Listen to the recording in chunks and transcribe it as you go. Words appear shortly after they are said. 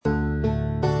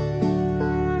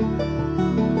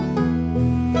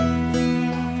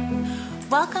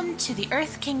Welcome to the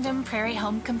Earth Kingdom Prairie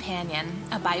Home Companion,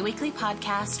 a bi-weekly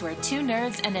podcast where two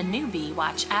nerds and a newbie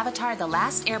watch Avatar: The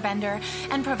Last Airbender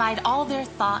and provide all their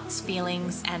thoughts,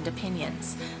 feelings, and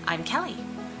opinions. I'm Kelly.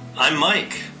 I'm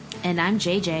Mike. And I'm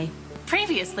JJ.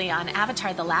 Previously on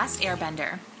Avatar: The Last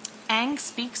Airbender, Aang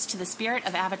speaks to the spirit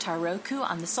of Avatar Roku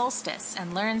on the solstice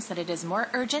and learns that it is more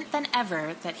urgent than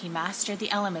ever that he master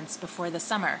the elements before the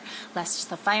summer, lest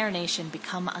the Fire Nation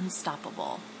become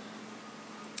unstoppable.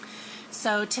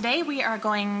 So today we are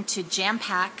going to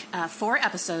jam-pack 4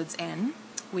 episodes in.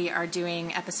 We are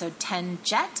doing episode 10,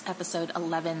 Jet, episode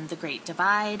 11, The Great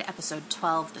Divide, episode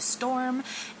 12, The Storm,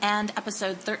 and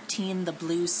episode 13, The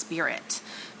Blue Spirit.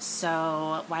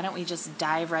 So why don't we just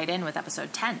dive right in with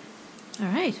episode 10? All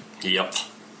right. Yep.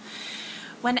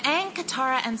 When Aang,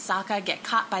 Katara, and Sokka get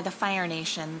caught by the Fire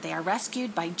Nation, they are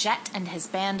rescued by Jet and his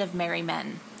band of merry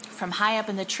men. From high up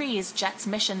in the trees, Jet's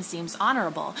mission seems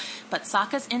honorable, but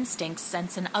Sokka's instincts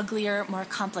sense an uglier, more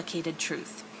complicated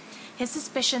truth. His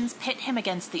suspicions pit him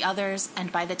against the others,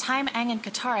 and by the time Aang and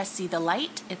Katara see the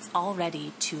light, it's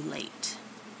already too late.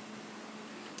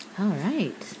 All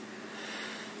right.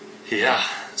 Yeah.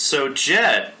 So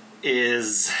Jet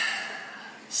is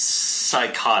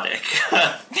psychotic.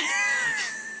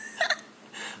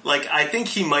 Like, I think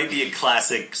he might be a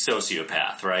classic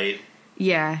sociopath, right?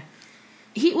 Yeah.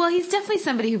 He's definitely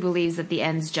somebody who believes that the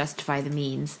ends justify the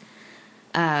means.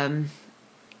 But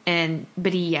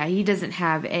he doesn't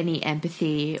have any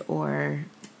empathy or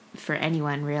for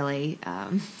anyone really.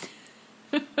 I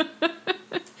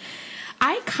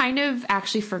kind of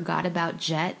actually forgot about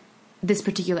Jet this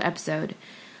particular episode.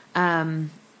 And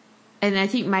I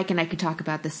think Mike and I could talk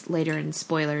about this later in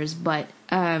spoilers, but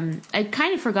I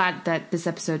kind of forgot that this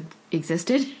episode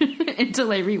existed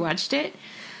until I rewatched it.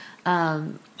 A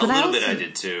little bit I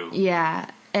did too. Yeah,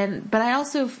 but I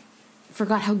also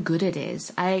forgot how good it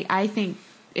is. I think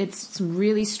it's some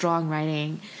really strong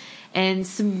writing and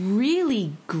some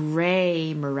really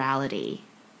gray morality.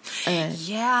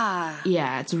 Yeah,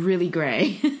 it's really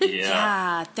gray.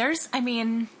 Yeah,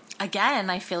 again,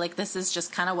 I feel like this is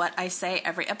just kind of what I say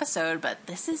every episode, but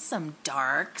this is some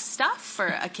dark stuff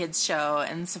for a kid's show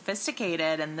and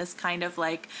sophisticated, and this kind of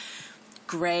like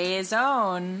gray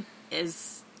zone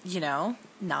is,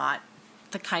 not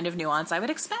the kind of nuance I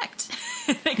would expect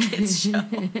in a kid's show.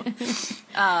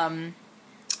 I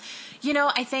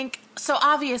think, so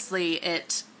obviously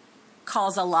it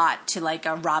calls a lot to like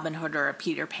a Robin Hood or a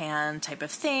Peter Pan type of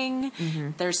thing.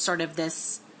 Mm-hmm. There's sort of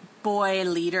this boy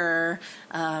leader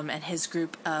and his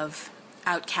group of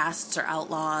outcasts or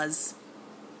outlaws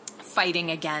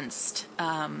fighting against,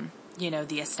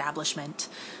 the establishment.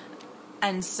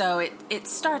 And so it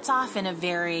starts off in a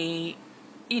very,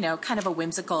 kind of a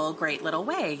whimsical, great little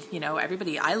way.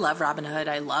 I love Robin Hood.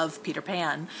 I love Peter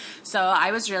Pan. So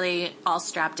I was really all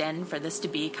strapped in for this to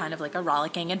be kind of like a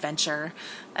rollicking adventure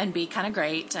and be kind of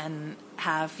great and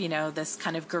have, this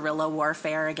kind of guerrilla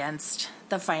warfare against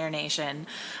the Fire Nation.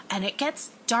 And it gets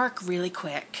dark really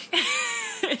quick.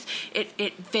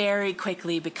 It very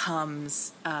quickly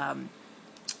becomes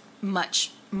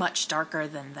much, much darker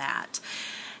than that.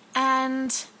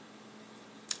 And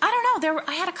I don't know,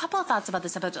 I had a couple of thoughts about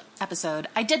this episode.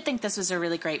 I did think this was a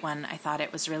really great one. I thought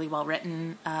it was really well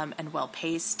written and well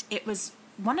paced. It was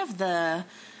one of the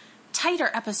tighter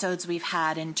episodes we've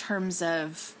had in terms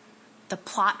of the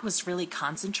plot was really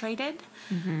concentrated.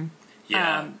 Mm-hmm.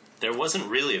 Yeah, there wasn't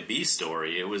really a B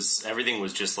story. Everything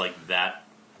was just like that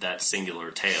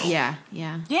singular tale. Yeah.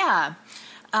 Yeah.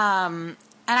 And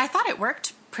I thought it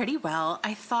worked pretty well.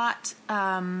 I thought,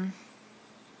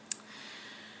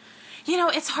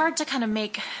 it's hard to kind of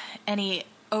make any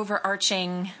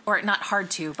overarching, or not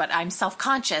hard to, but I'm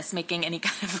self-conscious making any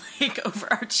kind of like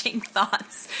overarching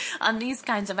thoughts on these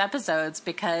kinds of episodes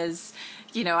because,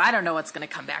 I don't know what's going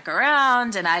to come back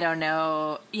around, and I don't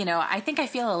know, I think I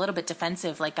feel a little bit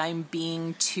defensive, like I'm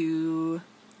being too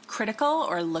critical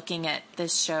or looking at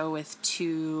this show with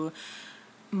too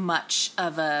much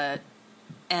of a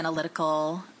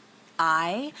analytical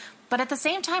eye. But at the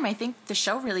same time, I think the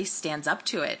show really stands up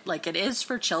to it. Like, it is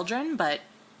for children, but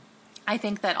I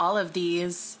think that all of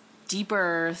these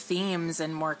deeper themes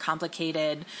and more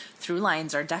complicated through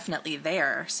lines are definitely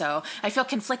there. So I feel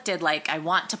conflicted. Like, I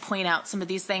want to point out some of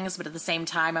these things, but at the same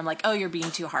time, I'm like, oh, you're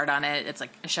being too hard on it. It's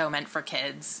like a show meant for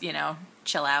kids,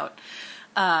 chill out.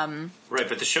 Right,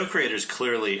 but the show creators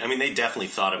clearly, they definitely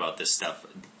thought about this stuff.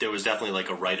 There was definitely like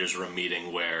a writer's room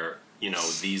meeting where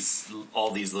all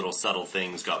these little subtle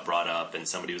things got brought up, and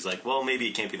somebody was like, well, maybe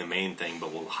it can't be the main thing,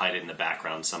 but we'll hide it in the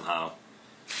background somehow.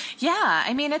 Yeah,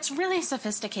 I mean, it's really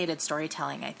sophisticated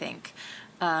storytelling, I think.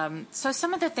 So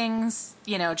some of the things,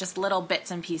 just little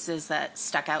bits and pieces that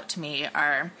stuck out to me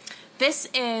are, this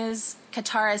is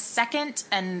Katara's second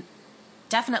and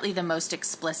definitely the most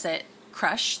explicit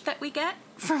crush that we get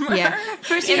from her. Yeah.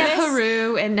 First we have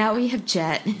Haru, and now we have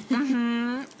Jet.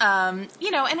 Mm-hmm.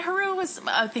 And Haru was,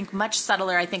 I think, much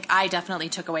subtler. I think I definitely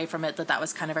took away from it that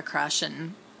was kind of a crush,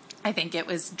 and I think it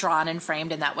was drawn and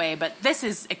framed in that way. But this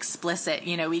is explicit.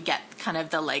 We get kind of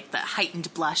the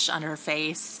heightened blush on her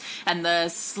face and the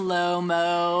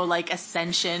slow-mo,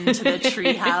 ascension to the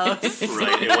treehouse.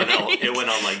 Right. It went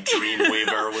on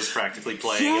Dreamweaver was practically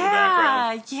playing in the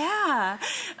background.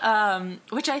 Yeah.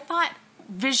 Which I thought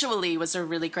visually was a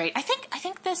really great. I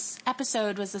think this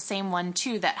episode was the same one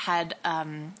too that had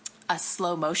a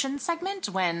slow motion segment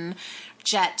when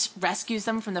Jet rescues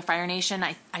them from the Fire Nation.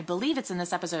 I believe it's in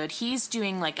this episode. He's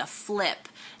doing a flip,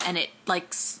 and it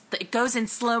goes in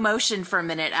slow motion for a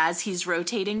minute as he's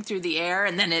rotating through the air,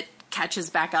 and then it catches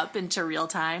back up into real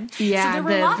time. Yeah, so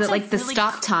there were the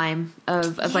stop time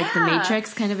of the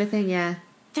Matrix kind of a thing. Yeah,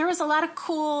 there was a lot of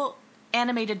cool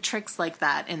animated tricks like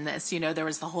that in this. There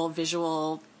was the whole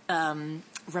visual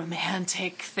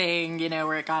romantic thing,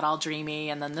 where it got all dreamy,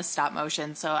 and then the stop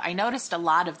motion. So I noticed a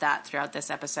lot of that throughout this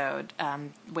episode,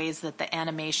 ways that the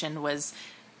animation was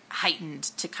heightened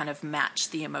to kind of match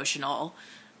the emotional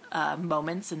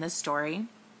moments in this story.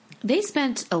 They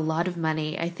spent a lot of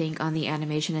money, I think, on the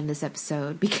animation in this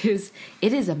episode because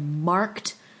it is a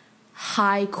marked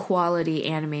high quality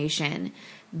animation.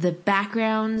 The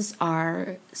backgrounds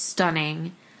are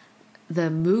stunning. The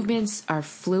movements are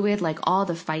fluid, all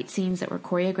the fight scenes that were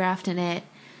choreographed in it.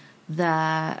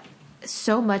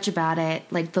 So much about it,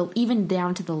 even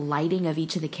down to the lighting of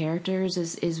each of the characters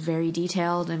is very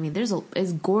detailed. I mean,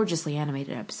 it's gorgeously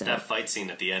animated episode. That fight scene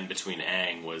at the end between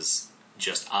Aang was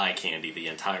just eye candy the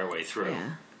entire way through.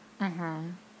 Yeah. Mm-hmm.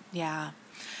 Yeah.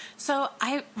 So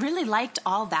I really liked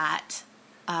all that.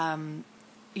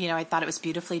 I thought it was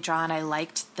beautifully drawn. I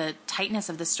liked the tightness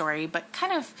of the story, but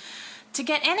kind of to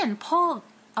get in and pull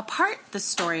apart the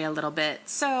story a little bit.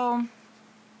 So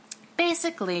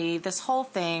basically, this whole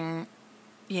thing,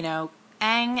 Aang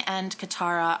and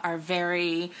Katara are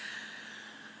very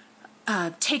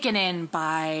taken in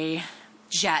by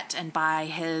Jet and by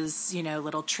his,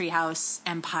 little treehouse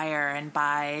empire and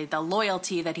by the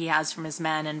loyalty that he has from his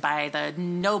men and by the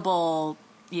noble,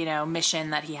 mission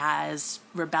that he has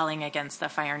rebelling against the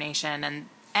Fire Nation. And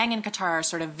Aang and Katara are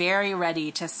sort of very ready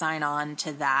to sign on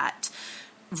to that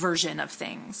version of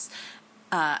things.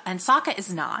 And Sokka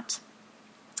is not.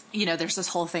 There's this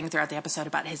whole thing throughout the episode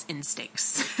about his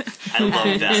instincts. I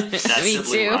love that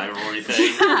sibling rivalry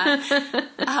thing.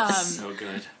 Yeah. So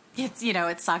good. It's,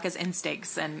 it's Sokka's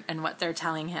instincts and what they're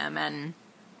telling him. And,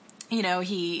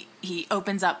 he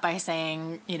opens up by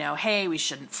saying, hey, we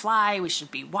shouldn't fly. We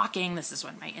should be walking. This is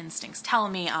what my instincts tell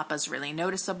me. Appa's really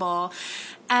noticeable.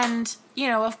 And,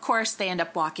 of course, they end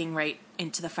up walking right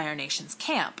into the Fire Nation's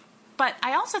camp. But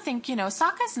I also think,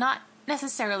 Sokka's not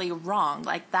necessarily wrong.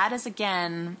 That is,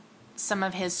 again, some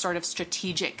of his sort of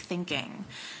strategic thinking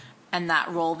and that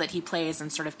role that he plays in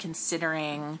sort of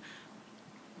considering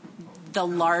the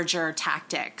larger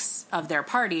tactics of their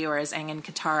party, whereas Aang and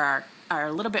Katara are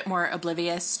a little bit more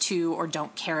oblivious to or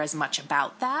don't care as much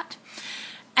about that.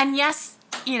 And yes,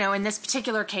 in this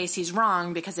particular case, he's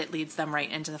wrong because it leads them right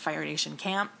into the Fire Nation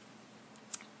camp.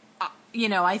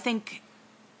 I think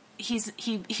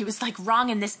he was wrong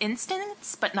in this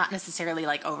instance, but not necessarily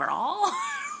overall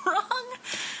wrong.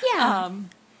 Yeah.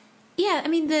 Yeah, I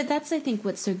mean, that's, I think,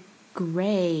 what's so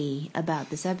gray about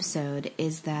this episode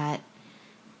is that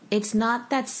it's not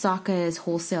that Sokka is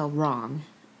wholesale wrong,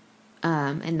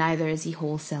 and neither is he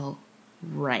wholesale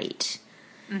right.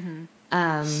 Mm-hmm.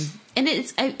 And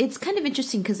it's kind of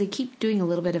interesting because they keep doing a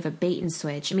little bit of a bait and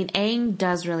switch. I mean, Aang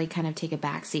does really kind of take a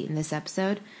backseat in this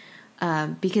episode,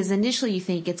 because initially you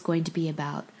think it's going to be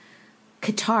about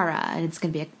Katara, and it's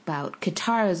going to be about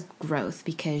Katara's growth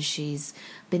because she's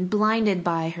been blinded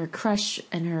by her crush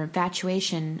and her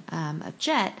infatuation of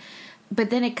Jet. But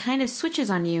then it kind of switches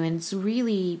on you, and it's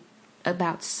really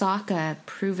about Sokka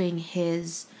proving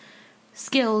his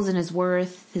skills and his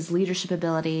worth, his leadership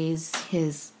abilities,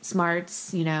 his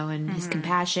smarts, and his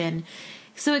compassion.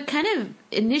 So it kind of,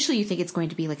 initially you think it's going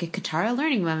to be like a Katara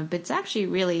learning moment, but it's actually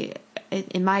really,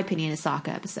 in my opinion, a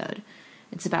Sokka episode.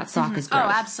 It's about Sokka's growth. Oh,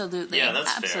 absolutely. Yeah,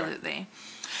 that's absolutely. Fair.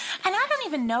 And I don't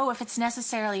even know if it's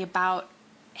necessarily about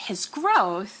his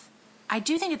growth. I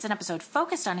do think it's an episode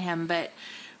focused on him, but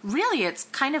really it's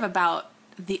kind of about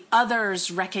the others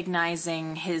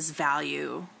recognizing his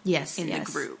value in the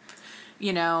group.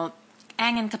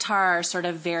 Aang and Katara are sort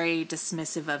of very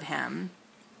dismissive of him.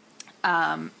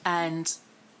 And,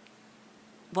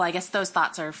 well, I guess those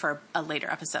thoughts are for a later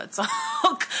episode, so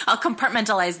I'll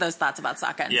compartmentalize those thoughts about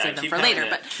Sokka and save them for later.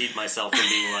 But keep myself from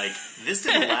being like, this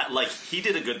didn't like, he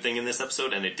did a good thing in this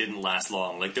episode, and it didn't last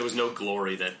long. Like, there was no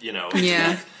glory that, you know,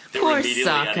 Yeah. they were Poor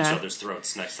immediately at each Sokka. other's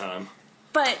throats next time.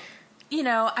 But, you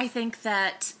know, I think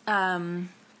that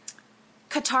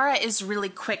Katara is really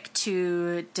quick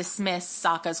to dismiss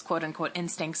Sokka's quote-unquote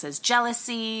instincts as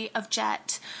jealousy of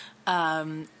Jet.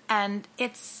 And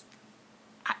it's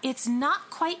not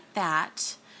quite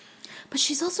that. But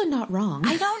she's also not wrong.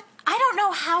 I don't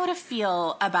know how to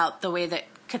feel about the way that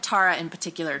Katara in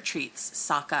particular treats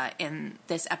Sokka in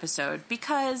this episode,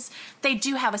 because they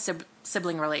do have a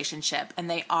sibling relationship and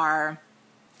they are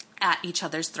at each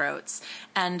other's throats.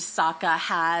 And Sokka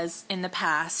has in the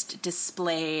past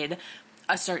displayed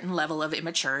a certain level of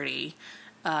immaturity,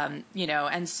 you know,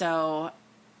 and so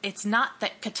it's not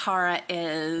that Katara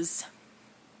is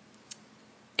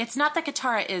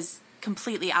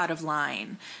completely out of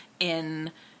line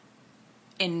in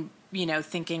you know,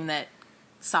 thinking that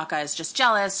Sokka is just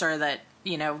jealous or that,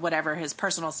 you know, whatever his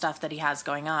personal stuff that he has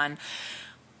going on.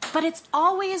 But it's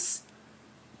always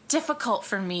difficult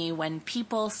for me when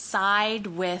people side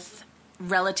with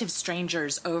relative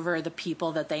strangers over the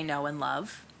people that they know and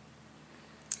love.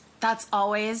 That's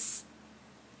always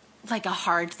like a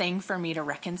hard thing for me to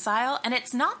reconcile. And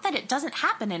it's not that it doesn't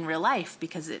happen in real life,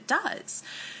 because it does.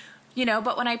 You know,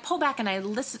 but when I pull back and I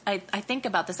listen, I think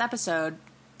about this episode,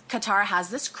 Katara has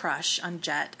this crush on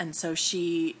Jet, and so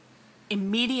she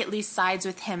immediately sides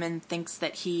with him and thinks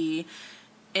that he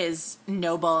is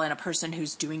noble and a person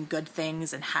who's doing good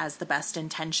things and has the best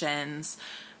intentions,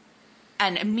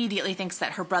 and immediately thinks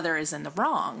that her brother is in the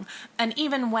wrong. And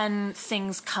even when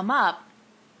things come up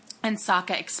and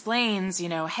Sokka explains, you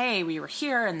know, hey, we were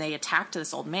here and they attacked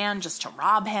this old man just to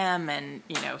rob him, and,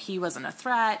 you know, he wasn't a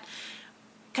threat,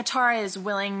 Katara is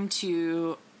willing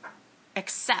to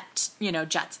accept, you know,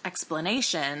 Jet's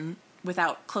explanation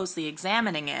without closely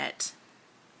examining it,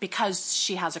 because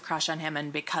she has a crush on him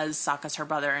and because Sokka's her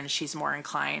brother and she's more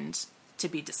inclined to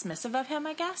be dismissive of him,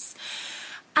 I guess.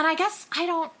 And I guess I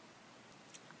don't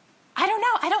know.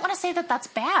 I don't want to say that that's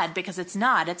bad, because it's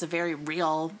not. It's a very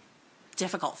real,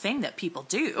 difficult thing that people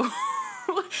do.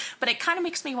 But it kind of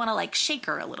makes me want to, like, shake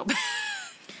her a little bit.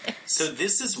 So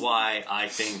this is why I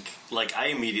think, like, I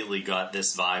immediately got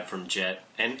this vibe from Jet,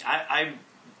 and I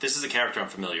this is a character I'm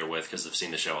familiar with because I've seen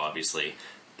the show, obviously,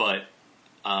 but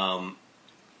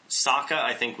Sokka,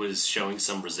 I think, was showing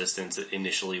some resistance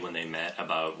initially when they met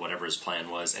about whatever his plan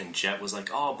was, and Jet was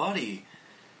like, oh, buddy,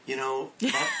 you know,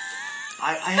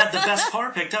 I had the best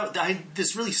part picked out,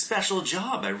 this really special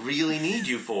job I really need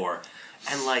you for.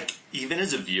 And, like, even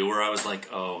as a viewer, I was like,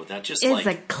 oh, that just, it's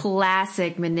a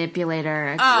classic manipulator,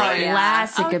 a Right.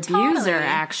 classic abuser, totally.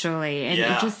 actually. And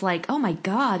Yeah. it's just like, oh my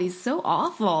God, he's so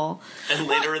awful. And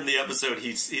later in the episode,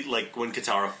 he like, when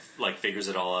Katara, like, figures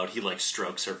it all out, he, like,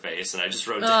 strokes her face, and I just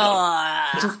wrote down,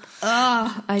 I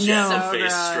Jet's know. a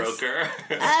face gross. stroker.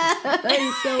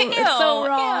 It's so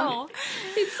wrong. Ew.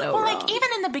 It's so Well, wrong. like, even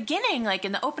in the beginning, like,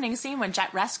 in the opening scene when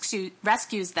Jet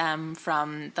rescues them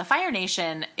from the Fire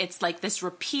Nation, it's like this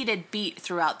repeated beat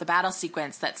throughout the battle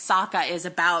sequence that Sokka is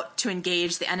about to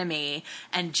engage the enemy,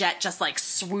 and Jet just, like,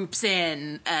 swoops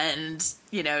in and,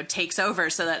 you know, takes over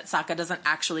so that Sokka doesn't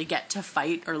actually get to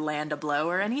fight or land a blow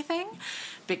or anything,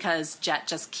 because Jet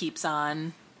just keeps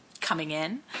on coming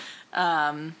in.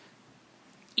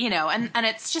 You know, and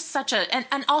it's just such a,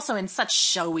 and also in such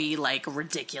showy, like,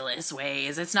 ridiculous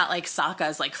ways. It's not like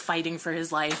Sokka's, like, fighting for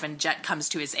his life and Jet comes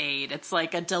to his aid. It's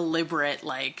like a deliberate,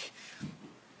 like,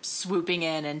 swooping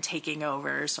in and taking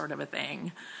over sort of a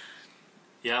thing.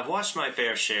 Yeah, I've watched my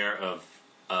fair share of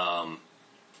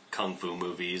kung fu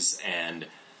movies, and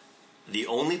the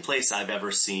only place I've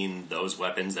ever seen those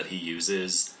weapons that he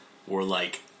uses were,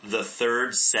 like, the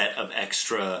third set of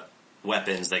extra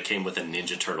weapons that came with a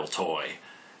Ninja Turtle toy.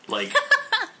 Like,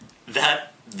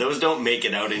 those don't make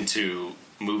it out into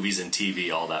movies and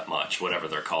TV all that much, whatever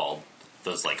they're called.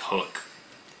 Those, like, hook,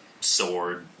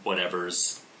 sword,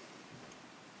 whatevers.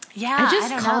 Yeah, I just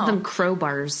don't called know. them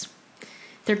crowbars.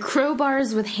 They're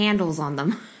crowbars with handles on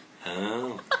them.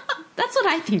 Oh, That's what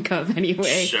I think of,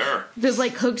 anyway. sure. There's,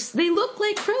 like, hooks. They look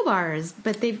like crowbars,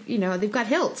 but they've got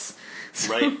hilts.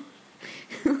 Right.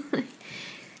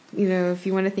 You know, if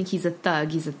you want to think he's a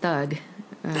thug, he's a thug.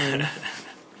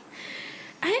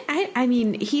 I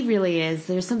mean, he really is.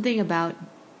 There's something about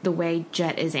the way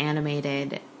Jet is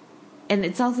animated. And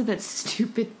it's also that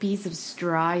stupid piece of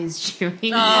straw he's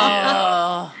chewing.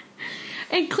 Oh.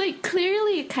 And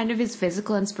clearly, kind of his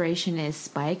physical inspiration is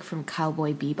Spike from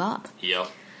Cowboy Bebop. Yep.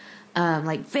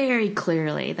 Like very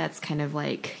clearly, that's kind of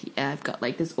like, yeah, I've got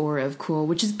like this aura of cool,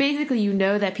 which is basically,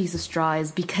 that piece of straw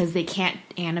is because they can't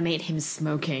animate him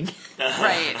smoking.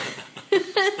 Right.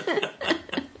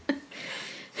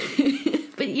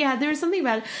 But yeah, there was something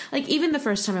about it. Like, even the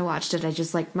first time I watched it, I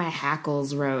just like, my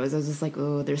hackles rose. I was just like,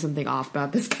 oh, there's something off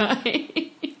about this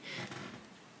guy.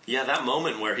 Yeah, that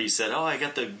moment where he said, "Oh, I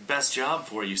got the best job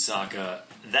for you, Sokka."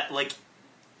 That, like,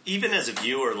 even as a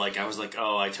viewer, like, I was like,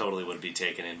 oh, I totally would be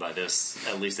taken in by this,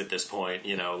 at least at this point,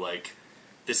 like,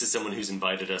 this is someone who's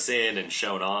invited us in and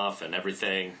shown off and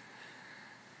everything.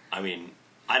 I mean,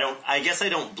 I guess I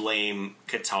don't blame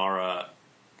Katara,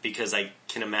 because I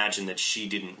can imagine that she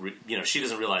didn't, she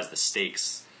doesn't realize the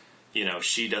stakes.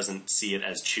 She doesn't see it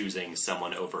as choosing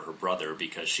someone over her brother,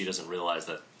 because she doesn't realize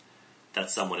that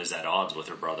someone is at odds with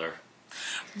her brother.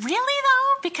 Really,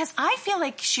 though? Because I feel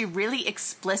like she really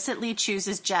explicitly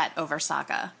chooses Jet over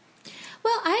Sokka.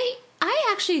 Well, I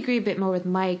actually agree a bit more with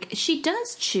Mike. She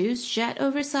does choose Jet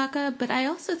over Sokka, but I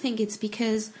also think it's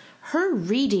because her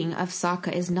reading of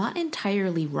Sokka is not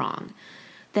entirely wrong.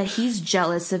 That he's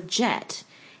jealous of Jet.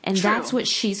 And True. That's what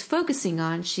she's focusing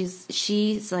on.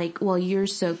 She's like, well, you're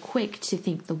so quick to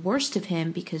think the worst of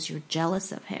him because you're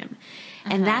jealous of him.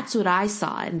 And that's what I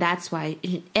saw, and that's why...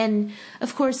 And,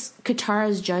 of course,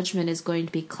 Katara's judgment is going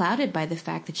to be clouded by the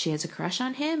fact that she has a crush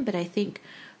on him, but I think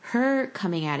her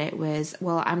coming at it was,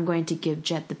 well, I'm going to give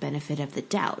Jet the benefit of the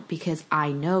doubt, because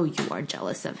I know you are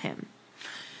jealous of him.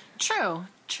 True.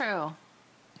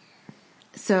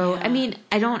 So, Yeah. I mean,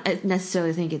 I don't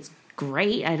necessarily think it's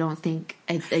great. I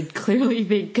clearly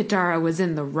think Katara was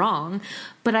in the wrong,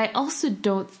 but I also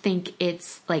don't think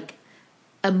it's, like,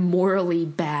 a morally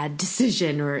bad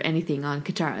decision or anything on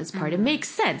Katara's part. It makes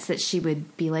sense that she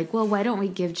would be like, well, why don't we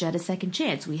give Jet a second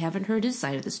chance? We haven't heard his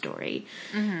side of the story.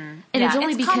 And it's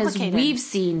only because we've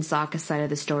seen Sokka's side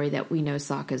of the story that we know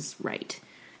Sokka's right.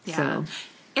 Yeah. So,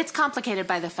 it's complicated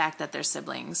by the fact that they're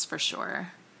siblings, for sure.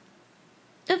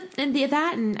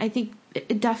 and I think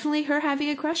definitely her having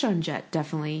a crush on Jet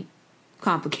definitely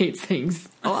complicates things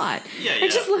a lot. Yeah, I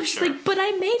just love, for she's sure. like, but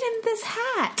I made him this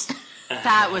hat.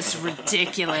 That was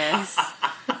ridiculous.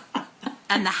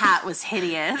 And the hat was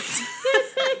hideous.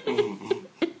 He's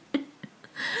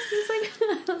like,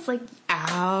 I was like,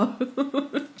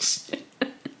 ouch.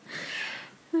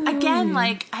 Again,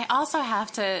 like, I also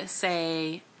have to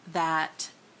say that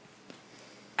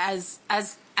as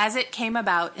it came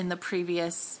about in the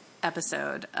previous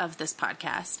episode of this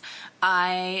podcast,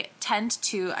 I tend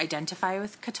to identify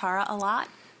with Katara a lot.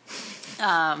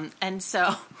 And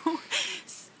so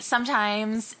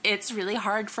sometimes it's really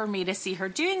hard for me to see her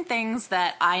doing things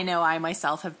that I know I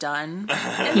myself have done in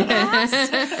the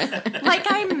past. Like,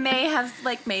 I may have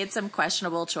made some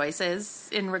questionable choices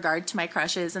in regard to my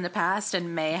crushes in the past,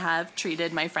 and may have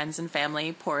treated my friends and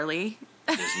family poorly.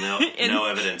 There's no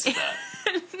evidence of that.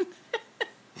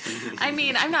 I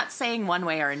mean, I'm not saying one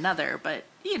way or another, but,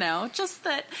 just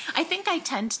that I think I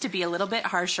tend to be a little bit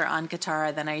harsher on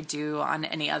Katara than I do on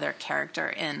any other character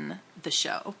in the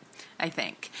show, I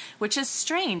think. Which is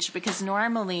strange, because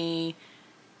normally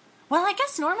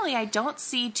I don't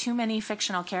see too many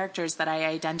fictional characters that I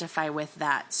identify with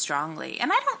that strongly.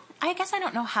 And I guess I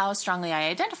don't know how strongly I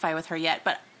identify with her yet,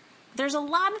 but there's a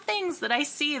lot of things that I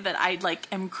see that I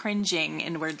am cringing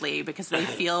inwardly, because they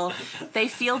feel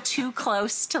too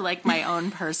close to my own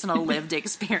personal lived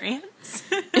experience.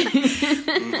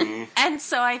 And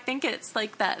so I think it's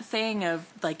that thing of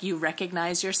you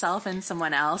recognize yourself in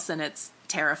someone else and it's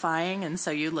terrifying, and so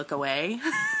you look away.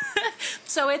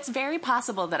 So it's very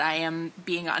possible that I am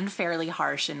being unfairly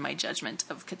harsh in my judgment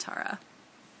of Katara.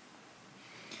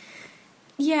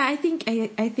 Yeah, I think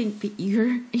that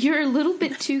you're a little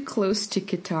bit too close to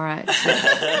Katara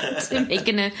to make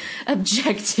an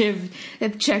objective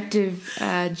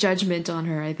judgment on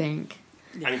her, I think.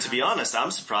 I mean, to be honest,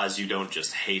 I'm surprised you don't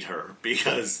just hate her,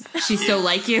 because she's so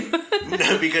like you.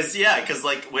 No, because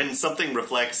when something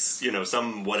reflects,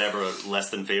 some whatever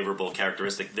less than favorable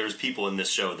characteristic, there's people in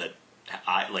this show that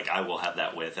I will have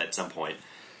that with at some point.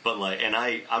 But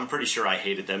I'm pretty sure I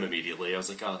hated them immediately. I was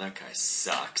like, oh, that guy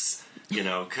sucks,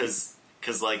 because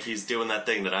he's doing that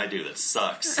thing that I do that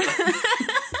sucks.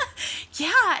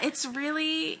 Yeah, it's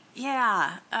really,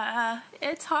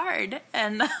 it's hard.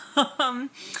 And,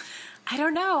 I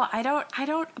don't know.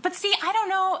 But see, I don't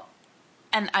know.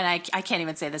 And I can't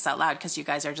even say this out loud, because you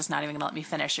guys are just not even going to let me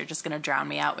finish. You're just going to drown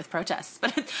me out with protests.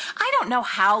 But I don't know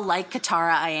how like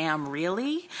Katara I am,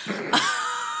 really.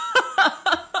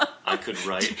 I could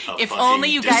write a If fucking only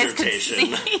you guys could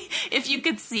dissertation. see, if you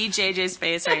could see JJ's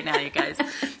face right now, you guys.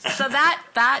 So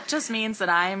that just means that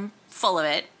I'm full of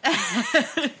it.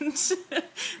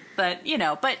 But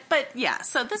yeah.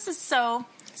 So this is so.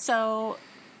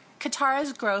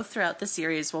 Katara's growth throughout the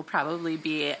series will probably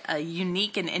be a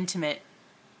unique and intimate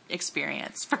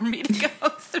experience for me to go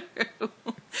through.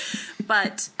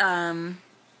 But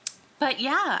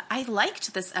yeah, I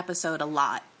liked this episode a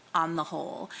lot on the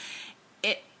whole.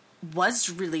 It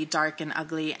was really dark and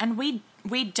ugly, and we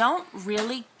don't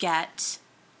really get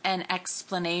an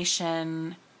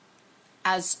explanation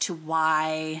as to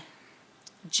why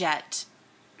Jet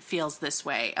feels this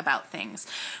way about things.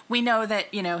 We know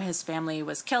that, his family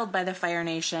was killed by the Fire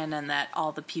Nation, and that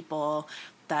all the people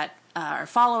that are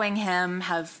following him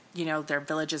have, their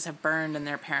villages have burned and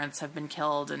their parents have been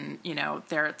killed, and,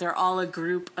 they're all a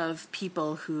group of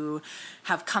people who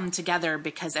have come together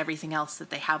because everything else that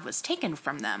they have was taken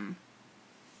from them.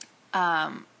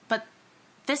 But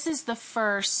this is the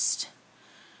first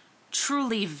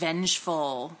truly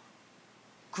vengeful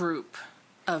group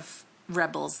of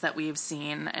rebels that we've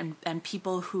seen, and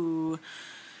people who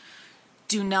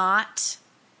do not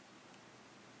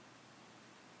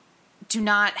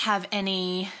have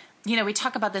any, we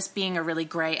talk about this being a really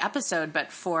gray episode, but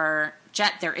for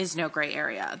Jet, there is no gray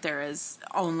area. There is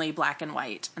only black and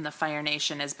white, and the Fire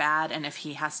Nation is bad, and if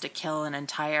he has to kill an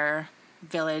entire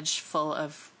village full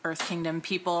of Earth Kingdom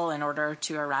people in order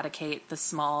to eradicate the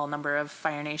small number of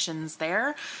Fire Nations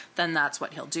there, then that's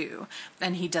what he'll do.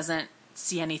 And he doesn't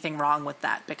see anything wrong with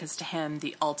that, because to him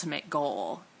the ultimate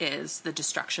goal is the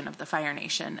destruction of the Fire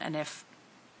Nation, and if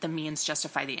the means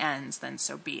justify the ends, then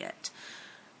so be it.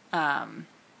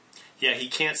 Yeah, he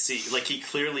can't see, he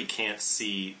clearly can't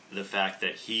see the fact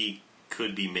that he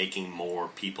could be making more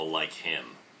people like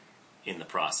him in the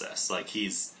process. He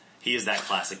is that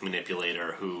classic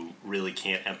manipulator who really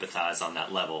can't empathize on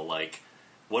that level.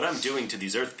 What I'm doing to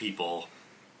these Earth people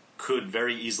could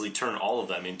very easily turn all of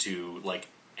them into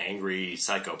angry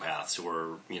psychopaths who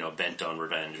are, bent on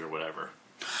revenge or whatever.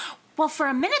 Well, for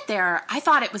a minute there, I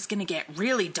thought it was going to get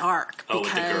really dark. With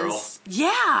the girl?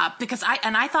 Yeah, because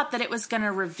I thought that it was going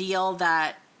to reveal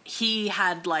that he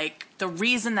had, the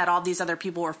reason that all these other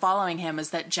people were following him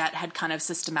is that Jet had kind of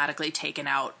systematically taken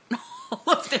out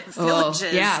all of their villages.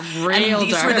 Oh, yeah, real and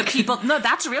these dark. were the people. No,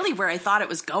 that's really where I thought it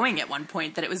was going at one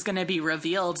point, that it was going to be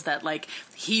revealed that,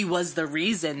 he was the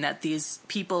reason that these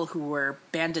people who were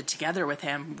banded together with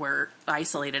him were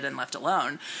isolated and left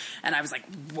alone. And I was like,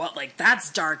 what?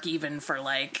 That's dark even for,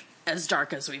 as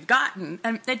dark as we've gotten.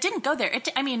 And it didn't go there.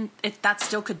 That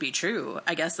still could be true.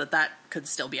 I guess that could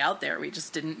still be out there. We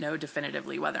just didn't know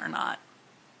definitively whether or not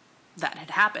that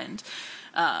had happened.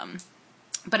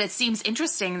 But it seems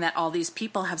interesting that all these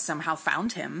people have somehow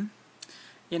found him.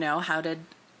 How did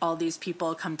all these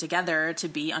people come together to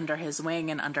be under his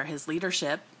wing and under his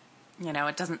leadership?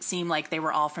 It doesn't seem like they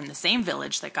were all from the same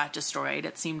village that got destroyed.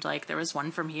 It seemed like there was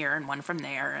one from here and one from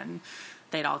there, and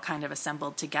they'd all kind of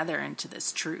assembled together into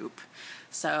this troop.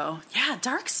 So, yeah,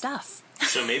 dark stuff.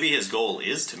 So maybe his goal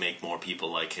is to make more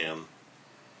people like him.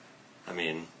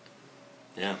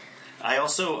 Yeah. I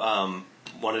also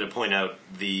wanted to point out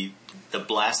the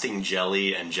blasting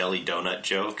jelly and jelly donut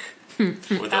joke.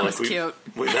 That was cute.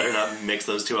 We better not mix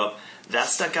those two up. That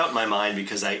stuck out in my mind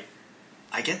because I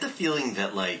get the feeling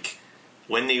that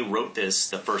when they wrote this,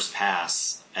 the first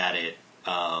pass at it,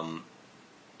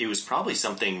 it was probably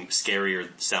something scarier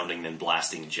sounding than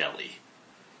blasting jelly.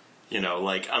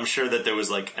 I'm sure that there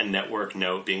was a network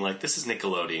note being this is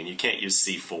Nickelodeon, you can't use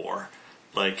C4.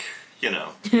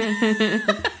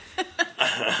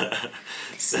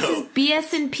 So this is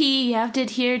BS&P. You have to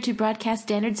adhere to broadcast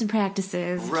standards and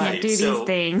practices. You right, can't do these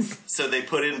things. So they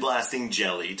put in blasting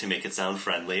jelly to make it sound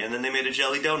friendly, and then they made a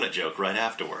jelly donut joke right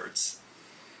afterwards.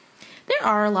 There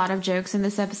are a lot of jokes in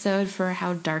this episode for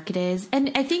how dark it is,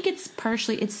 and I think it's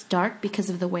dark because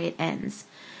of the way it ends.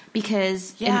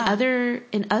 Because in other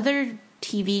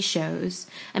TV shows,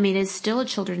 it's still a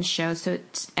children's show, so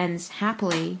it ends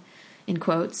happily, in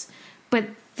quotes, but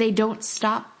they don't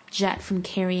stop Jet from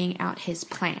carrying out his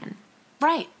plan.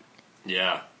 Right.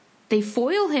 Yeah. They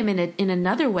foil him in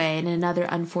another way, in another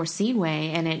unforeseen way,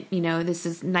 and this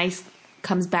is nice,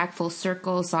 comes back full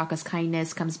circle. Sokka's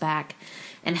kindness comes back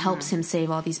and helps him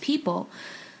save all these people.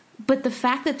 But the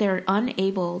fact that they're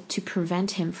unable to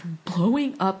prevent him from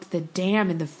blowing up the dam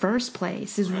in the first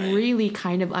place is really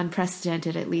kind of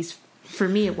unprecedented, at least for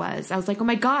me it was. I was like, oh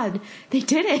my God, they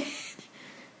did it.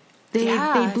 They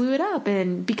blew it up,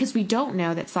 and because we don't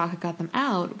know that Sokka got them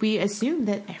out, we assume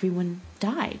that everyone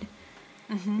died.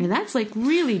 And that's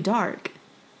really dark.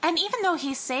 And even though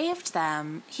he saved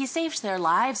them, he saved their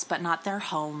lives, but not their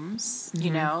homes. Mm-hmm.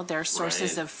 You know, their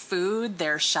sources of food,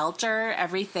 their shelter,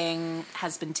 everything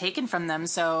has been taken from them.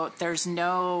 So there's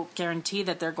no guarantee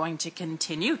that they're going to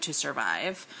continue to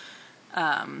survive.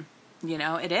 You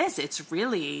know, it's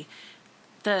really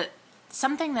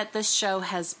something that this show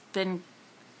has been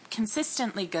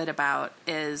consistently good about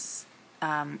is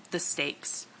the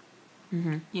stakes.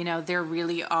 Mm-hmm. You know, there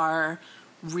really are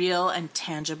real and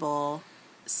tangible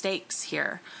stakes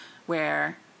here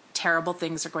where terrible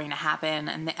things are going to happen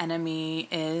and the enemy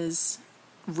is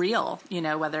real, you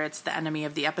know, whether it's the enemy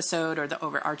of the episode or the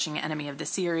overarching enemy of the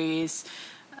series.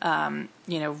 You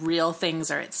know, real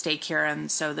things are at stake here, and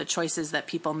so the choices that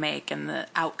people make and the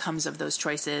outcomes of those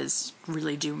choices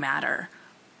really do matter.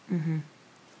 Mm-hmm.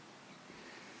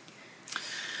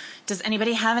 Does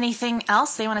anybody have anything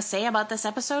else they want to say about this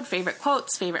episode? Favorite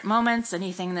quotes, favorite moments,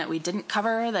 anything that we didn't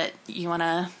cover that you want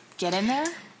to get in there?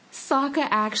 Sokka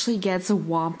actually gets a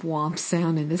womp womp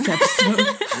sound in this episode.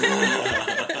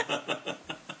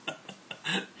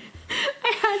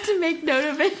 I had to make note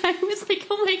of it. I was like,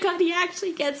 oh my god, he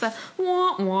actually gets a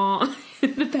womp womp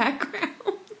in the background.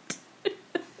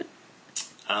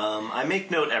 I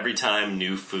make note every time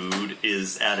new food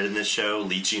is added in this show.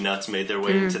 Lychee nuts made their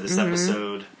way into this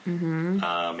episode. Mm-hmm.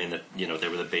 They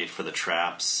were the bait for the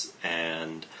traps.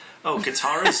 And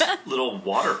Katara's little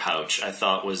water pouch, I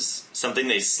thought was something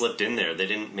they slipped in there. They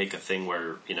didn't make a thing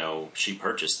where, you know, she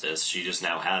purchased this. She just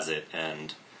now has it,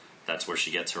 and that's where she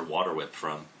gets her water whip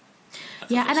from.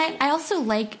 Yeah, and cool. I also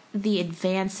like the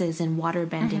advances in water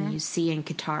bending you see in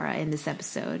Katara in this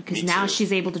episode, because now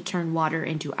she's able to turn water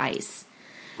into ice.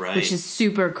 Right. Which is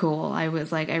super cool. I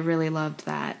was like, I really loved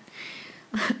that.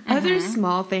 Other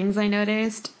small things I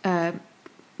noticed,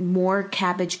 more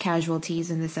cabbage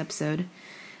casualties in this episode.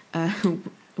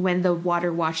 When the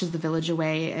water washes the village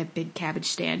away, a big cabbage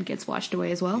stand gets washed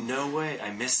away as well. No way,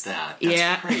 I missed that.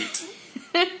 That's great.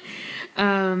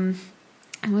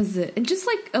 Was it? And just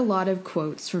like a lot of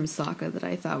quotes from Sokka that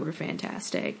I thought were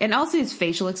fantastic. And also his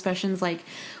facial expressions, like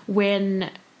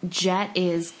when Jet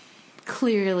is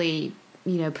clearly,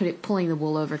 you know, pulling the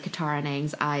wool over Katara and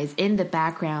Aang's eyes. In the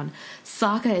background,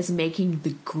 Sokka is making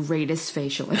the greatest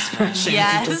facial expression.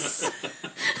 Yes.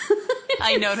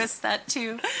 I noticed that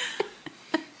too.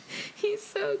 He's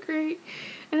so great.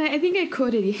 And I think I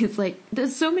quoted, it's like,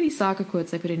 there's so many Sokka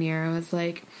quotes I put in here. I was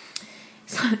like,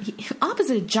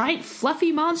 opposite a giant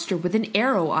fluffy monster with an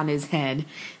arrow on his head.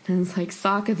 And it's like,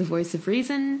 Sokka, the voice of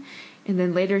reason. And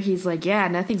then later he's like, yeah,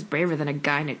 nothing's braver than a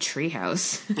guy in a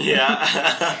treehouse. Yeah.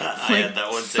 I had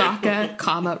that one too.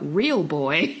 Sokka, real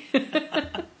boy.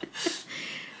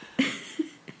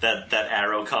 That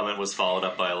arrow comment was followed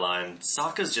up by a line,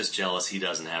 Sokka's just jealous he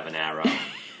doesn't have an arrow.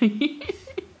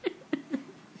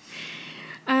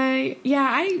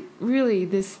 I really,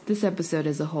 this episode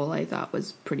as a whole I thought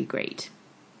was pretty great.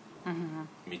 Mm-hmm.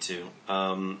 Me too.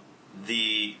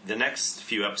 The next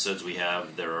few episodes we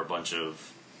have, there are a bunch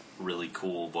of really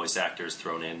cool voice actors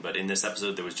thrown in, but in this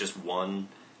episode there was just one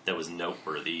that was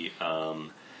noteworthy,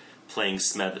 playing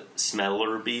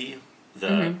Smellerby,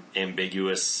 the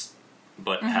ambiguous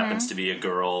but happens to be a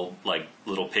girl, like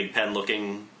little Pigpen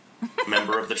looking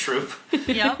member of the troupe.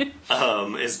 Yep.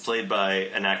 Is played by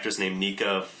an actress named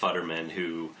Nika Futterman,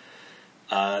 who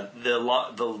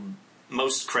the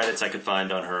most credits I could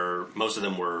find on her, most of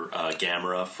them were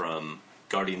Gamera from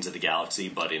Guardians of the Galaxy,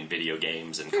 but in video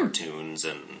games and cartoons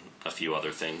and a few other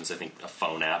things. I think a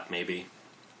phone app, maybe.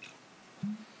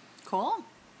 Cool.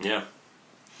 Yeah.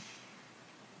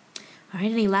 All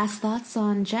right, any last thoughts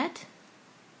on Jet?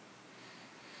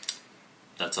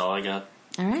 That's all I got.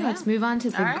 All right, let's move on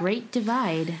to The Great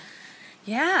Divide.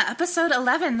 Yeah, episode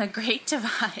 11, The Great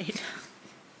Divide.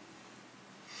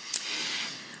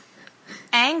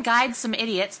 Aang guides some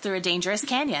idiots through a dangerous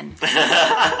canyon.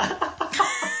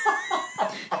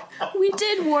 We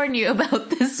did warn you about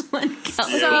this one,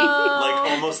 Kelly. Yeah,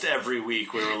 like almost every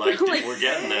week we were like, we're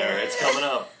getting there. It's coming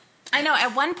up. I know.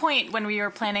 At one point when we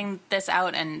were planning this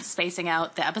out and spacing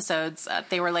out the episodes,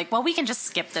 they were like, well, we can just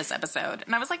skip this episode.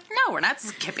 And I was like, no, we're not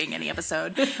skipping any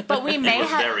episode. But we may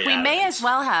as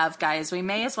well have, guys. We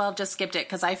may as well have just skipped it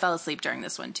because I fell asleep during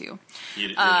this one too. You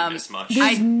didn't miss much.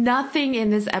 There's nothing in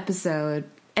this episode.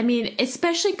 I mean,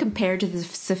 especially compared to the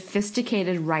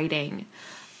sophisticated writing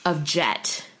of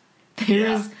Jet.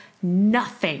 There's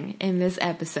nothing in this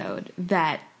episode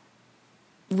that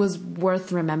was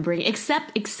worth remembering,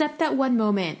 except that one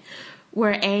moment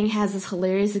where Aang has this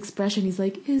hilarious expression. He's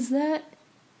like, is that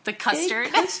The custard.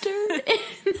 egg custard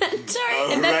in that tart. Oh,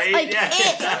 And that's right? like Yeah.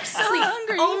 it. I'm so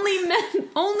hungry.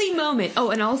 Only moment.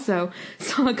 Oh, and also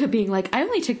Sokka being like, I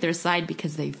only took their side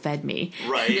because they fed me.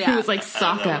 Right. It was like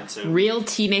I know that one Sokka, too. real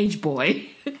teenage boy.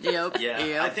 Yep. Yeah,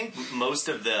 Yep. I think most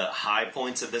of the high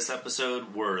points of this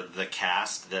episode were the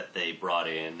cast that they brought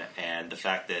in and the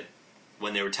fact that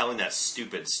when they were telling that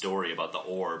stupid story about the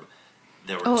orb,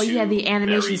 there were the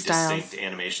animation very styles. distinct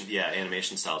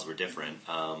animation styles were different,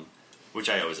 which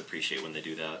I always appreciate when they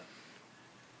do that.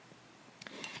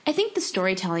 I think the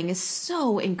storytelling is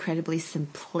so incredibly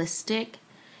simplistic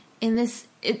in this.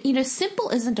 Simple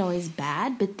isn't always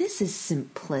bad, but this is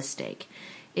simplistic.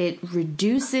 It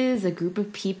reduces a group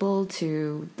of people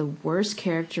to the worst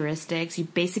characteristics. You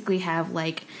basically have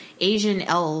like Asian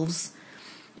elves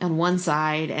on one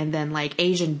side and then like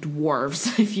Asian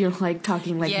dwarves if you're like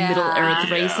talking like Yeah. Middle Earth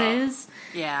Yeah. races.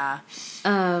 Yeah.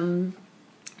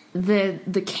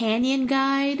 The canyon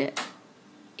guide,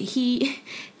 he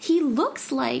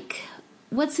looks like,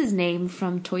 what's his name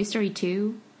from Toy Story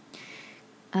 2?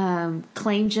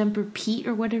 Claim Jumper Pete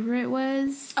or whatever it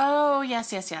was. Oh,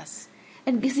 yes.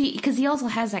 And because he also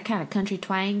has that kind of country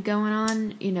twang going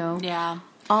on, Yeah.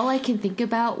 All I can think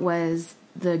about was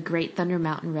the Great Thunder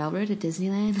Mountain Railroad at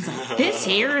Disneyland. It's like, this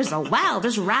here is the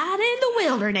wildest ride in the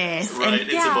wilderness. Right, And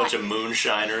it's a bunch of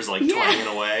moonshiners like twanging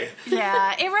away.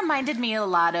 Yeah, it reminded me a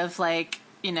lot of like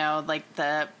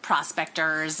the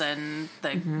prospectors and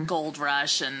the gold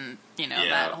rush and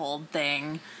that whole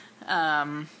thing.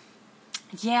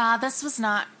 Yeah, this was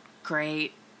not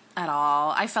great at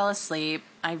all. I fell asleep.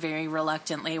 I very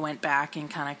reluctantly went back and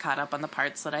kind of caught up on the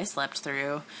parts that I slept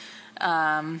through.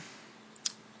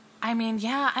 I mean,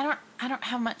 yeah, I don't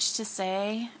have much to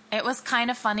say. It was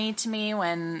kind of funny to me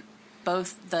when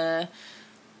both I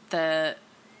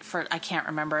can't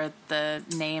remember the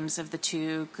names of the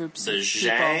two groups The of people.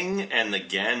 Zhang and the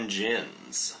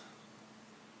Ganjins.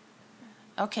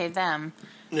 Okay, them.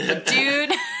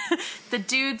 The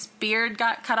dude's beard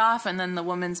got cut off, and then the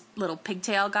woman's little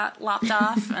pigtail got lopped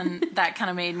off, and that kind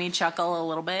of made me chuckle a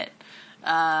little bit.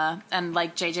 And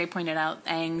like JJ pointed out,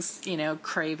 Aang's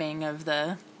craving of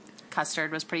the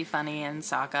custard was pretty funny, and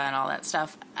Sokka and all that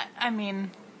stuff. I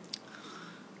mean,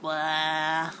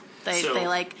 blah. They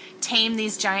like tame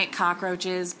these giant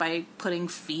cockroaches by putting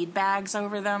feed bags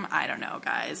over them. I don't know,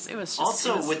 guys. It was just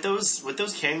Also, with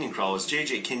those canyon crawlers,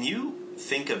 JJ, can you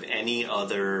think of any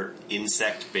other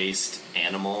insect-based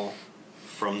animal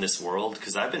from this world?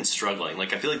 Because I've been struggling.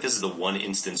 Like, I feel like this is the one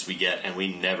instance we get, and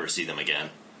we never see them again.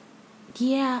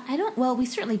 Yeah, we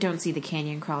certainly don't see the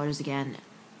canyon crawlers again.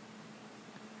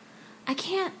 I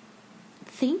can't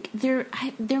think there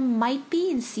might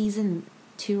be in season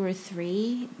 2 or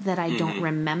 3 that I don't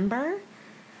remember,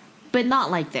 but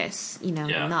not like this,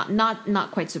 Yeah.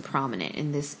 not quite so prominent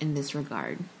in this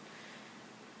regard.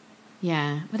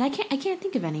 Yeah, but I can't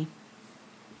think of any.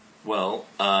 Well,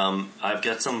 I've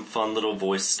got some fun little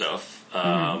voice stuff.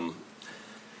 I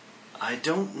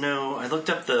don't know. I looked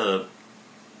up the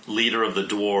leader of the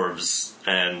dwarves,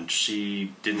 and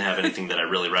she didn't have anything that I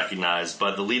really recognized.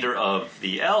 But the leader of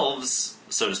the elves,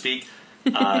 so to speak,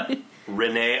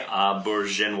 Rene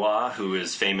Aubergenois, who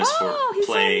is famous for he's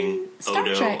playing on Star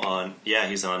Odo Trek.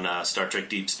 he's on Star Trek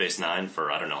Deep Space Nine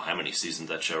for I don't know how many seasons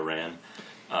that show ran.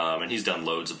 And he's done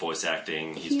loads of voice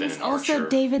acting. He's He been was an also Archer.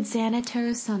 David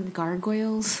Xanatos on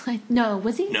Gargoyles. No,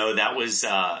 was he? No, that was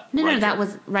No, Riker. that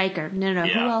was Riker. No. Who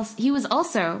Yeah. else? He was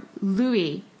also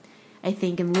Louis, I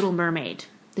think, in Little Mermaid,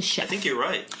 the ship. I think you're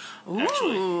right.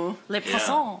 Actually, Ooh, Les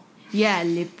Poissons. Yeah,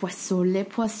 les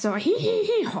poissons. Hee hee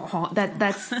hee. Ho, ho.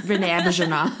 That's Rene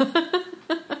Aubergenois.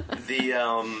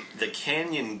 the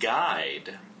Canyon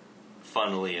Guide,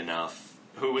 funnily enough,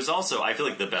 who was also I feel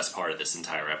like the best part of this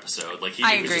entire episode. Like he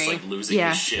I was just agree. like losing Yeah,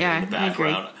 his shit yeah, in the I agree.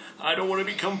 background. I don't want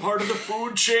to become part of the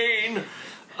food chain.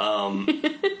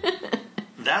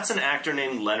 That's an actor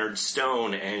named Leonard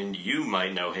Stone, and you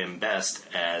might know him best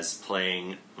as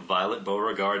playing Violet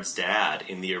Beauregard's dad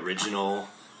in the original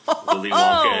Willy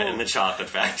Wonka and the Chocolate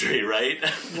Factory, right?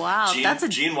 Wow, that's a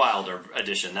Gene Wilder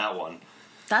edition, that one.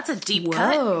 That's a deep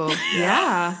cut. Whoa.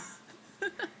 Yeah.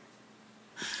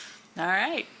 All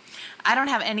right. I don't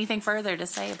have anything further to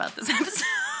say about this episode.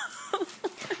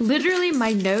 Literally,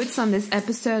 my notes on this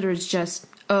episode are just,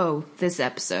 this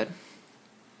episode.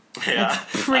 Yeah,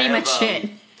 Pretty I have, much it.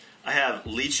 I have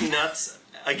lychee nuts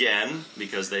again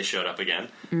because they showed up again,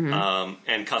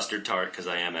 and custard tart because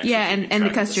I am actually Yeah, keeping and the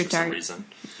track of this custard for some tart. reason.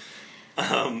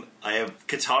 I have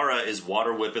Katara is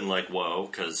water whipping like whoa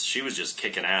because she was just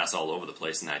kicking ass all over the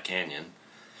place in that canyon.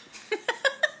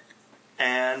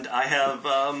 And I have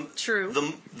True.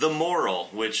 the moral,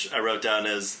 which I wrote down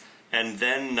as And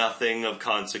then nothing of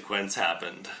consequence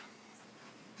happened.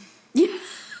 Yeah,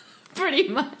 pretty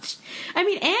much. I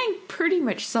mean, Aang pretty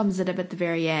much sums it up at the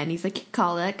very end. He's like, you could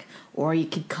call it, or you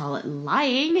could call it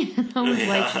lying. And I was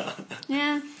like,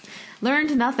 yeah,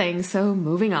 learned nothing, so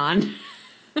moving on.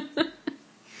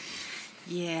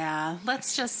 Yeah,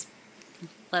 let's just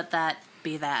let that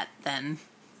be that then.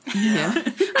 Yeah.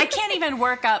 I can't even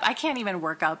work up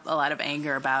a lot of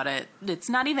anger about it. It's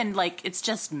not even like, it's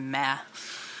just meh.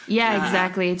 Yeah,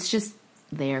 exactly. It's just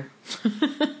there.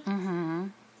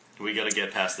 We gotta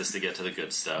get past this to get to the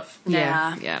good stuff.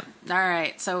 Yeah. Yeah. All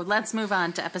right, so let's move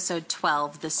on to episode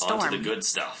 12, The Storm. On to the good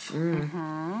stuff.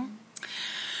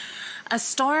 A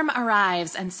storm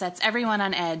arrives and sets everyone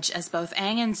on edge as both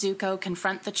Aang and Zuko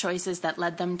confront the choices that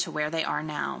led them to where they are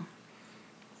now.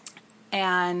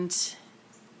 And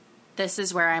this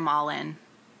is where I'm all in.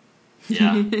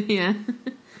 Yeah. Yeah.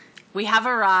 We have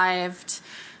arrived.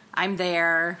 I'm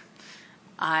there.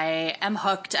 I am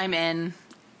hooked. I'm in.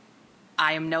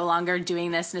 I am no longer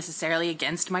doing this necessarily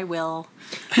against my will.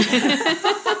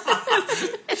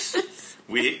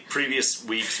 Previous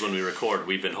weeks when we record,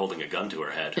 we've been holding a gun to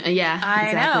her head. Yeah, I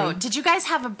exactly. know. Did you guys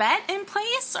have a bet in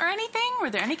place or anything? Were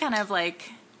there any kind of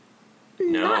like...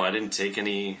 No, I didn't take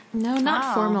any. No, not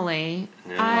Oh. formally.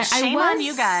 Yeah. Shame on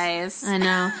you guys. I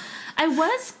know. I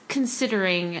was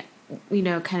considering,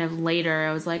 kind of later.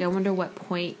 I was like, I wonder what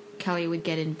point Kelly would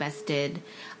get invested.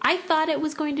 I thought it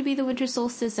was going to be the Winter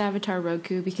Solstice Avatar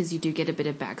Roku because you do get a bit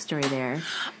of backstory there.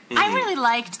 I really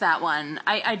liked that one.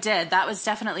 I did. That was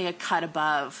definitely a cut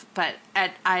above. But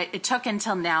it took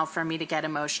until now for me to get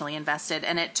emotionally invested,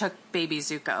 and it took Baby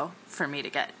Zuko for me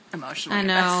to get emotionally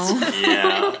invested. I know.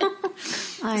 Yeah.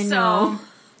 I know. So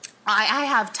I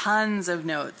have tons of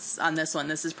notes on this one.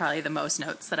 This is probably the most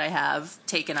notes that I have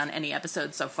taken on any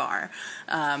episode so far.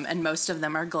 And most of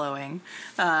them are glowing.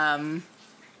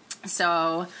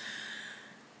 So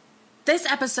this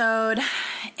episode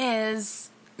is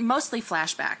mostly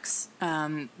flashbacks.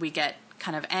 We get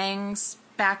kind of Aang's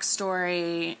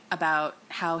backstory about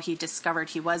how he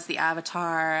discovered he was the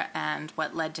Avatar and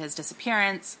what led to his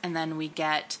disappearance. And then we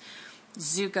get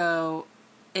Zuko.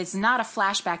 It's not a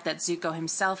flashback that Zuko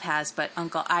himself has, but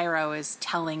Uncle Iroh is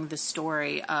telling the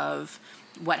story of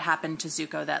what happened to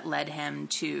Zuko that led him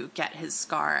to get his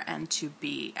scar and to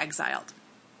be exiled.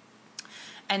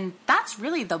 And that's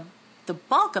really the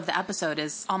bulk of the episode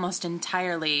is almost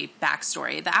entirely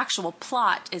backstory. The actual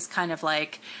plot is kind of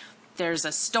like there's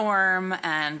a storm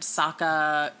and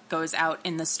Sokka goes out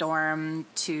in the storm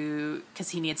because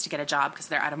he needs to get a job because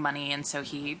they're out of money. And so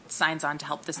he signs on to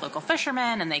help this local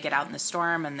fisherman, and they get out in the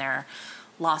storm and they're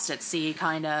lost at sea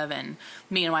kind of. And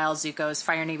meanwhile, Zuko's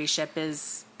Fire Navy ship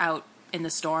is out in the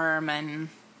storm and,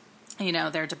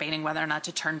 they're debating whether or not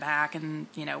to turn back and,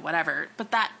 whatever.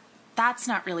 But that's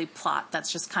not really plot.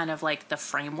 That's just kind of like the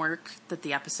framework that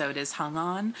the episode is hung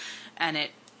on. And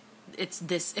it's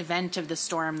this event of the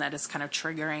storm that is kind of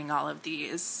triggering all of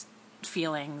these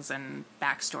feelings and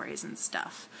backstories and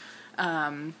stuff.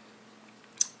 And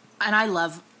I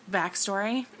love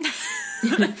backstory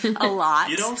a lot.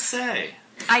 You don't say.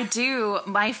 I do.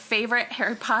 My favorite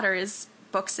Harry Potter is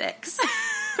book 6.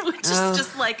 Which is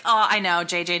just like, I know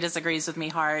JJ disagrees with me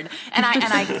hard, and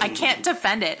I can't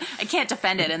defend it. I can't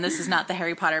defend it, and this is not the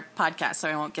Harry Potter podcast, so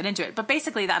I won't get into it. But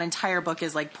basically, that entire book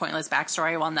is like pointless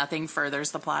backstory, while nothing furthers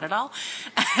the plot at all.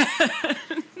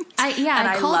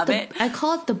 I love it. I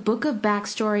call it the Book of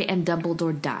Backstory, and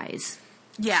Dumbledore dies.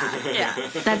 Yeah.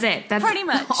 That's it. That's pretty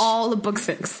much all of book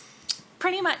 6.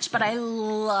 Pretty much, but I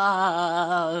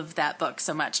love that book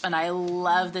so much, and I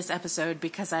love this episode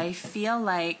because I feel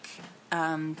like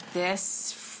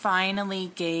this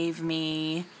finally gave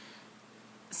me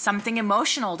something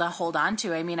emotional to hold on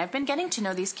to. I mean, I've been getting to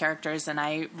know these characters and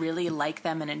I really like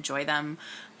them and enjoy them.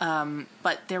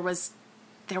 But there was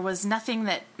nothing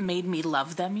that made me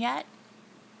love them yet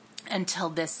until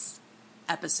this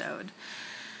episode.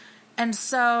 And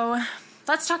so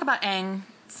let's talk about Aang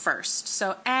first.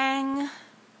 So Aang,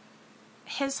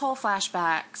 his whole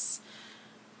flashbacks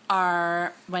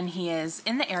are when he is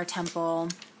in the air temple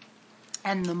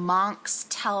and the monks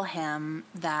tell him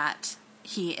that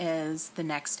he is the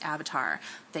next Avatar.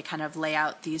 They kind of lay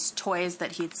out these toys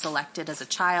that he'd selected as a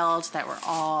child that were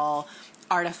all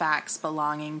artifacts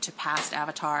belonging to past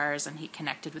Avatars, and he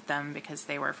connected with them because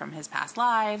they were from his past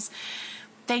lives.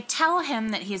 They tell him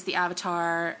that he's the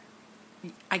Avatar,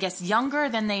 I guess, younger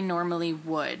than they normally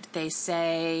would. They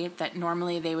say that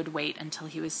normally they would wait until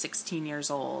he was 16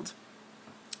 years old.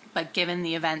 But given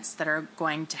the events that are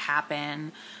going to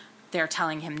happen, they're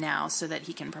telling him now so that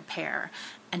he can prepare.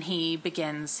 And he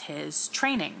begins his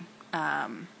training.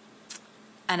 And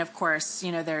And of course,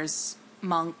 there's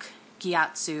Monk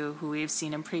Gyatso, who we've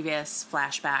seen in previous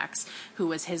flashbacks, who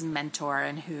was his mentor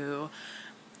and who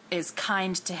is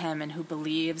kind to him and who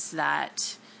believes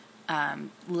that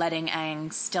letting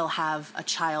Aang still have a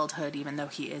childhood, even though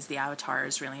he is the Avatar,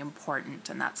 is really important,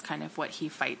 and that's kind of what he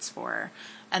fights for.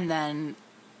 And then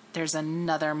there's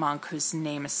another monk whose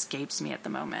name escapes me at the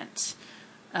moment.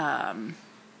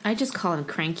 I just call him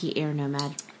Cranky Air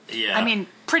Nomad. Yeah. I mean,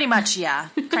 pretty much, yeah.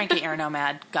 Cranky Air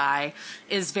Nomad guy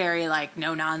is very,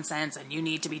 no nonsense, and you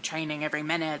need to be training every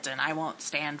minute, and I won't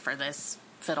stand for this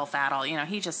fiddle-faddle.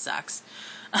 He just sucks.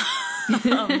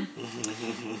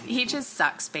 He just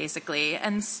sucks, basically.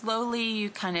 And slowly you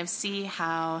kind of see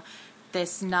how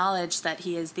this knowledge that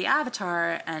he is the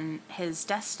Avatar and his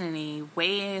destiny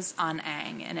weighs on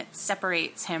Aang, and it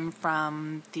separates him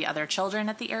from the other children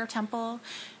at the Air Temple.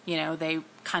 They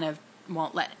kind of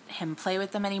won't let him play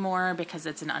with them anymore because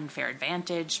it's an unfair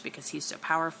advantage because he's so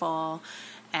powerful.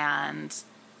 And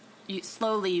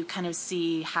slowly you kind of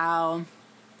see how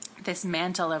this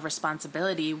mantle of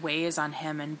responsibility weighs on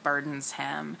him and burdens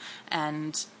him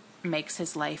and makes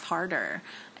his life harder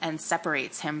and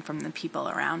separates him from the people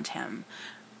around him.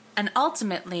 And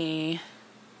ultimately,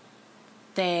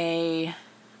 Cranky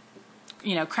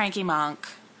Monk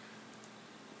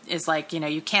is like,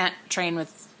 you can't train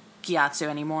with Gyatso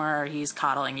anymore. He's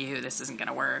coddling you. This isn't going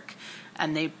to work.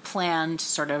 And they plan to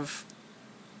sort of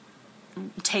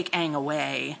take Aang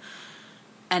away.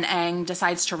 And Aang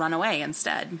decides to run away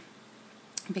instead.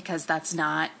 Because that's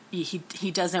not,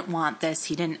 he doesn't want this.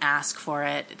 He didn't ask for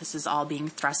it. This is all being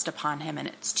thrust upon him and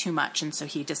it's too much. And so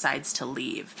he decides to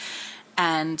leave.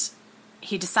 And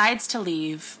he decides to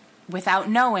leave without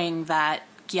knowing that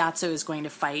Gyatso is going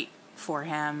to fight for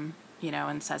him,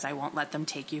 and says, I won't let them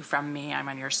take you from me. I'm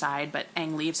on your side. But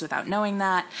Aang leaves without knowing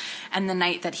that. And the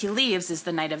night that he leaves is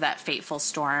the night of that fateful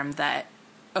storm that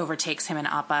overtakes him in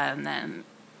Appa, and then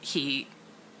he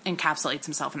encapsulates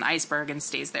himself in the iceberg and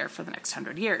stays there for the next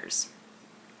 100 years.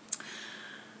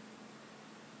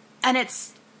 And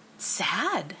it's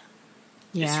sad.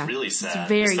 Yeah. It's really sad. It's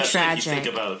very Especially tragic. if you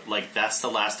think about, that's the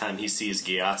last time he sees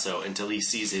Gyatso until he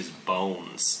sees his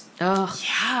bones. Ugh.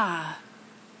 Yeah.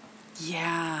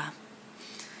 Yeah.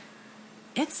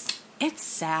 It's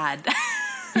sad.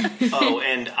 Oh,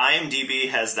 and IMDb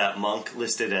has that monk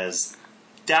listed as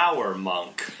Dour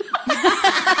Monk.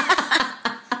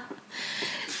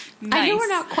 Nice. I know we're Nice.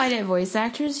 not quite at voice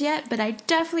actors yet, but I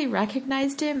definitely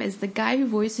recognized him as the guy who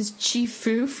voices Chi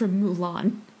Fu from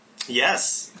Mulan.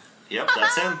 Yes. Yep,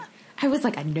 that's him. I was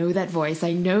like, I know that voice.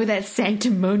 I know that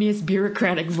sanctimonious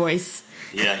bureaucratic voice.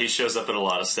 Yeah, he shows up in a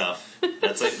lot of stuff.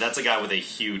 That's a guy with a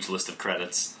huge list of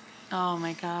credits. Oh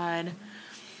my god.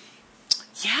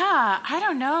 Yeah, I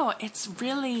don't know. It's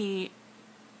really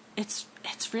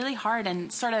hard,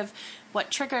 and sort of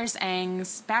what triggers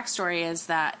Aang's backstory is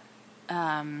that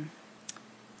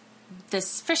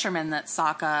this fisherman that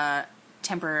Sokka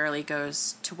temporarily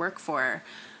goes to work for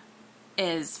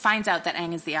finds out that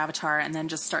Aang is the Avatar and then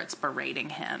just starts berating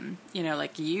him.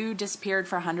 You disappeared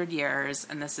for 100 years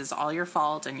and this is all your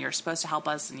fault and you're supposed to help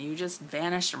us and you just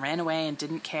vanished and ran away and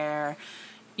didn't care.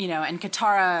 And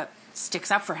Katara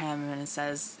sticks up for him and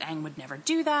says, Aang would never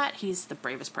do that. He's the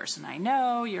bravest person I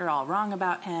know. You're all wrong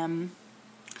about him.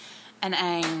 And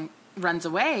Aang runs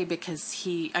away because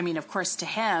of course, to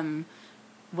him,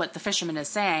 what the fisherman is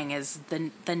saying is the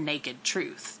naked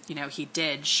truth. He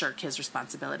did shirk his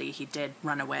responsibility. He did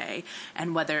run away.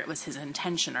 And whether it was his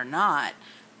intention or not,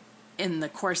 in the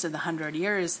course of the 100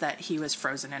 years that he was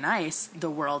frozen in ice, the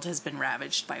world has been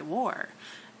ravaged by war.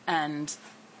 And,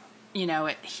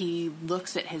 he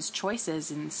looks at his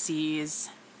choices and sees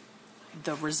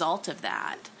the result of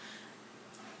that.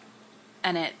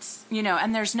 And it's,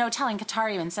 and there's no telling.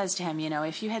 Katara even says to him,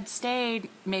 if you had stayed,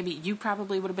 maybe you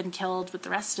probably would have been killed with the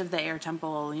rest of the Air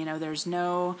Temple. There's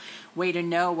no way to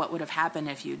know what would have happened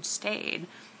if you'd stayed.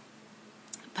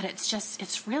 But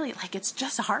it's really, it's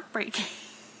just heartbreaking.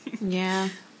 Yeah.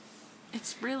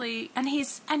 It's really,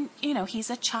 he's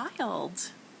a child.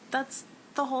 That's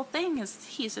the whole thing, is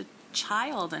he's a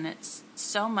child, and it's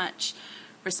so much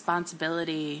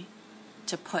responsibility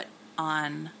to put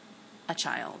on a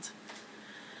child.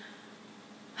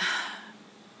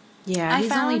 Yeah,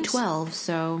 he's only 12,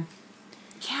 so...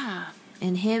 Yeah.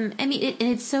 And him...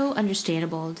 it's so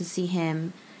understandable to see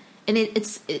him... And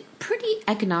it's pretty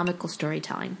economical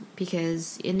storytelling,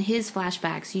 because in his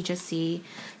flashbacks, you just see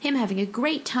him having a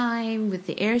great time with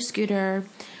the air scooter,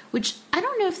 which I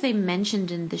don't know if they mentioned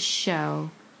in the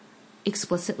show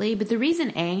explicitly, but the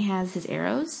reason Aang has his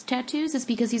arrows tattoos is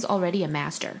because he's already a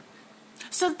master.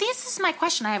 So this is my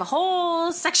question. I have a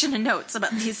whole section of notes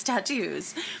about these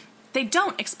tattoos. They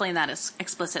don't explain that as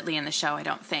explicitly in the show, I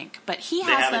don't think. But he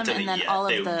They has haven't them, done and it then yet. all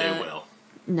of They will.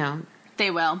 No.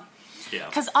 They will. Yeah.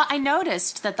 Because I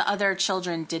noticed that the other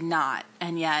children did not,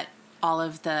 and yet all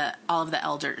of the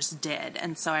elders did.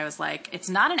 And so I was like, it's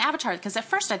not an Avatar, because at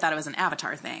first I thought it was an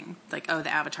Avatar thing. Like, oh,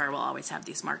 the Avatar will always have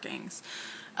these markings.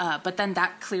 But then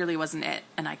that clearly wasn't it,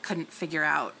 and I couldn't figure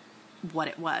out what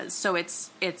it was. So it's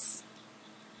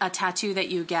a tattoo that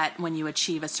you get when you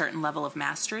achieve a certain level of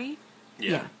mastery.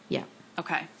 Yeah. Yeah.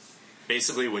 Okay.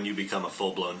 Basically, when you become a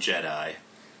full-blown Jedi,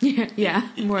 Yeah,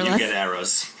 more or you less. get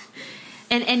arrows.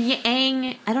 And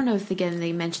Aang, I don't know if again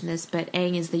they mentioned this, but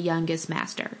Aang is the youngest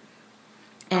master.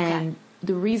 And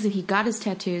the reason he got his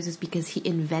tattoos is because he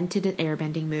invented an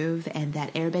airbending move, and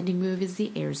that airbending move is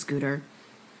the air scooter.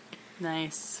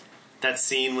 Nice. That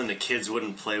scene when the kids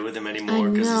wouldn't play with him anymore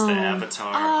because he's the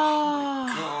Avatar. Oh,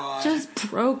 God. Just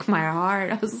broke my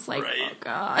heart. I was just like, Right. oh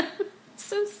God.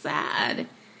 So sad.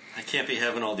 I can't be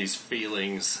having all these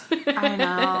feelings. I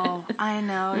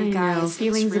know, you guys.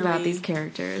 Feelings it's about really- these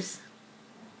characters.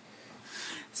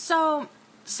 So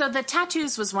the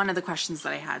tattoos was one of the questions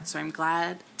that I had, so I'm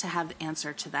glad to have the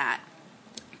answer to that.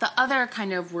 The other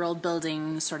kind of world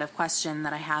building sort of question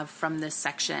that I have from this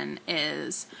section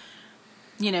is,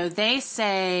 they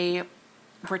say,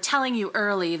 we're telling you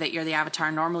early that you're the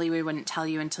Avatar. Normally we wouldn't tell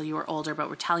you until you were older, but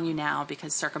we're telling you now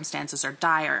because circumstances are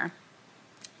dire.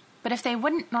 But if they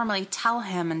wouldn't normally tell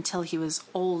him until he was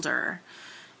older,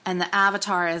 and the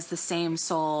Avatar is the same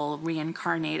soul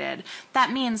reincarnated,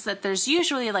 that means that there's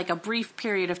usually like a brief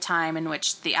period of time in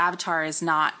which the Avatar is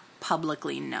not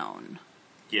publicly known.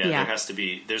 Yeah, Yeah. there has to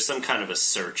be... There's some kind of a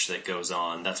search that goes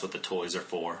on. That's what the toys are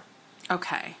for.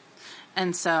 Okay.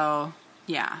 And so,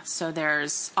 so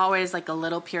there's always like a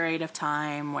little period of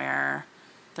time where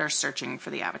they're searching for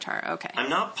the Avatar. Okay. I'm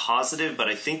not positive, but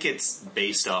I think it's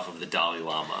based off of the Dalai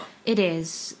Lama. It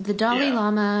is. The Dalai Yeah.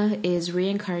 Lama is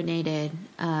reincarnated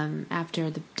after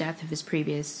the death of his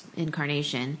previous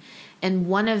incarnation, and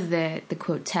one of the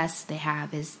quote tests they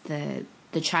have is the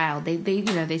child.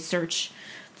 They search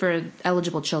for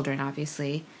eligible children,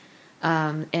 obviously,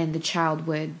 and the child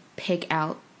would pick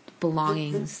out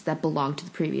belongings that belong to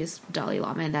the previous Dalai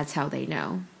Lama, and that's how they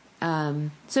know.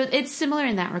 So it's similar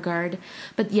in that regard,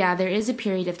 but yeah, there is a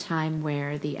period of time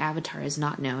where the Avatar is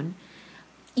not known.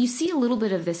 You see a little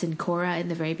bit of this in Korra in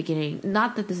the very beginning.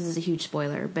 Not that this is a huge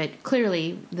spoiler, but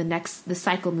clearly the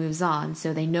cycle moves on,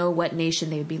 so they know what nation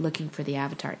they would be looking for the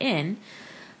Avatar in,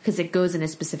 because it goes in a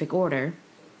specific order.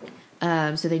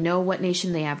 So they know what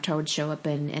nation the Avatar would show up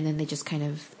in, and then they just kind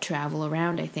of travel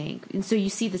around, I think. And so you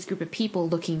see this group of people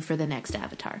looking for the next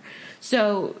Avatar.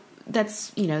 So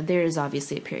that's, there is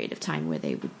obviously a period of time where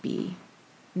they would be,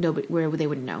 where they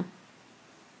wouldn't know.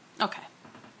 Okay.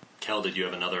 Kel, did you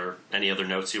have any other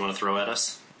notes you want to throw at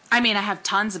us? I mean, I have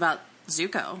tons about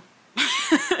Zuko.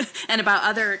 And about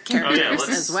other characters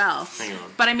as well. Hang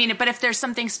on. But if there's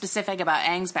something specific about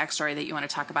Aang's backstory that you want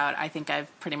to talk about, I think I've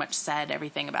pretty much said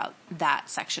everything about that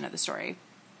section of the story.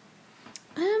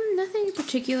 Nothing in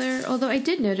particular, although I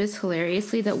did notice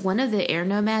hilariously that one of the air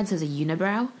nomads has a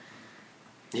unibrow.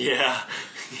 Yeah,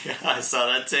 I saw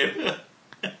that too.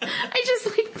 I just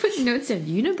put notes in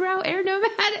unibrow air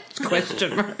nomad?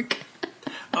 Question mark.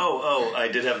 Oh, I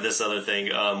did have this other thing.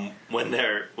 When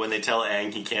they tell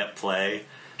Aang he can't play,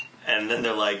 and then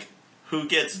they're like, "Who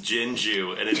gets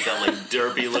Jinju?" And it's that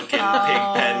derpy looking pig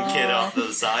pen kid off to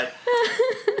the side.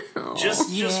 Just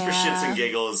for shits and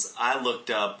giggles, I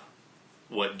looked up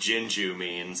what Jinju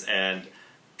means, and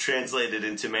translated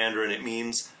into Mandarin, it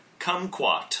means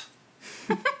kumquat.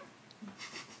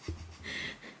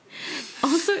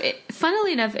 Also,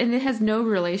 funnily enough, and it has no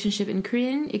relationship in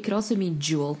Korean, it could also mean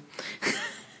jewel.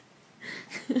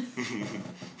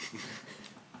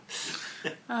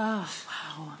 Oh,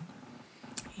 wow.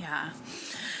 Yeah.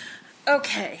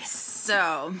 Okay,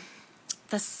 so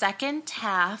the second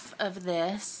half of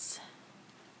this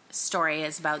story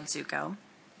is about Zuko.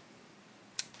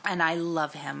 And I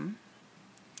love him.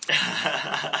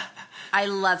 I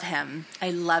love him.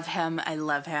 I love him. I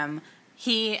love him.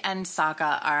 He and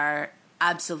Sokka are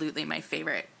absolutely my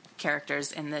favorite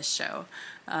characters in this show.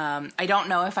 I don't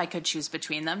know if I could choose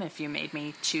between them. If you made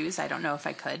me choose, I don't know if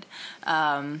I could.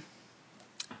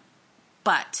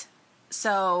 But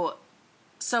so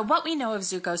what we know of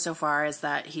Zuko so far is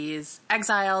that he's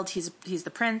exiled. He's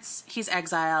the prince. He's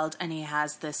exiled, and he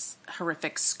has this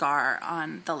horrific scar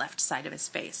on the left side of his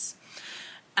face.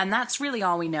 And that's really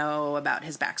all we know about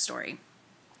his backstory.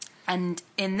 And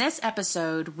in this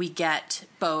episode, we get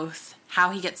both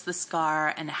how he gets the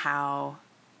scar and how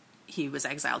he was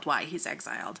exiled, why he's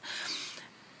exiled.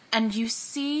 And you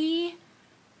see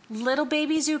little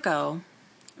baby Zuko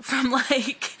from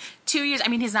like 2 years. I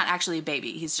mean, he's not actually a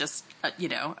baby. He's just, a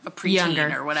preteen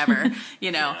Younger. or whatever,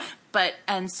 Yeah. But,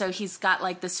 and so he's got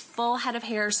like this full head of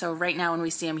hair. So right now when we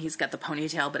see him, he's got the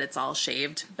ponytail, but it's all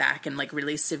shaved back and like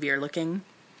really severe looking.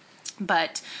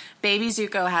 But baby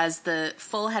Zuko has the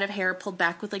full head of hair pulled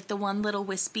back with like the one little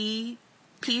wispy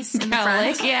piece in the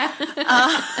front. Like, yeah.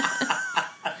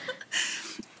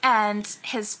 And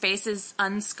his face is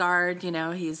unscarred,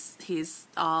 he's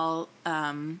all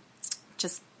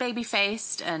just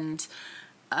baby-faced and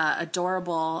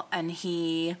adorable, and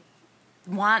he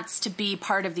wants to be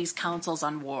part of these councils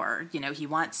on war. He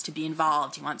wants to be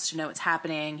involved. He wants to know what's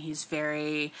happening. He's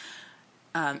very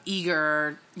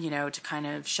eager, to kind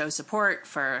of show support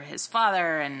for his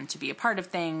father and to be a part of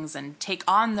things and take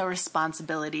on the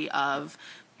responsibility of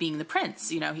being the prince.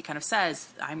 He kind of says,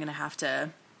 I'm going to have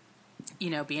to,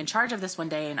 be in charge of this one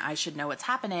day and I should know what's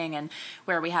happening. And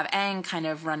where we have Aang kind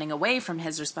of running away from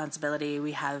his responsibility,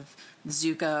 we have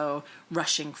Zuko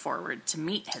rushing forward to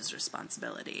meet his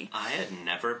responsibility. I had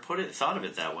never thought of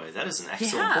it that way. That is an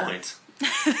excellent point.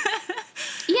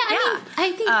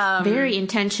 I think very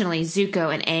intentionally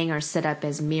Zuko and Aang are set up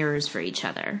as mirrors for each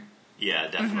other. Yeah,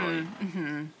 definitely.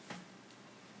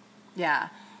 Yeah.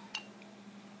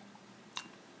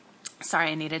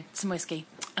 Sorry, I needed some whiskey.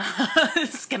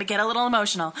 It's gonna get a little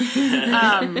emotional.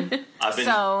 I've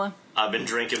been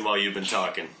drinking while you've been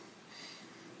talking.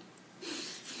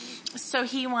 So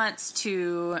he wants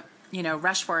to,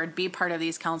 rush forward, be part of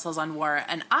these councils on war,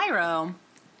 and Iroh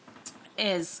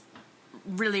is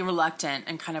really reluctant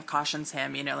and kind of cautions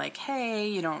him, like,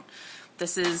 hey,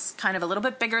 this is kind of a little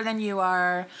bit bigger than you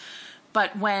are.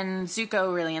 But when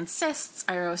Zuko really insists,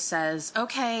 Iroh says,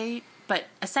 okay, but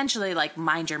essentially, like,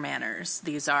 mind your manners.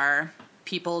 These are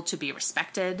people to be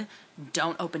respected.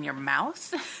 Don't open your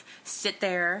mouth. Sit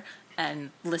there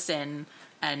and listen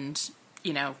and,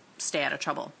 stay out of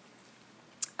trouble.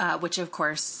 Which, of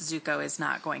course, Zuko is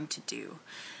not going to do.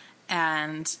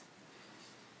 And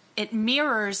it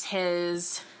mirrors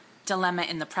his dilemma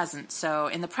in the present. So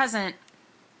in the present,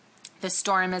 the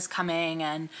storm is coming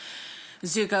and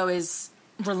Zuko is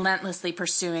relentlessly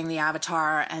pursuing the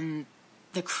Avatar, and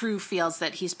the crew feels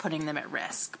that he's putting them at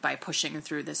risk by pushing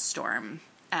through this storm,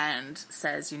 and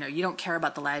says, you don't care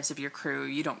about the lives of your crew.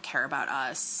 You don't care about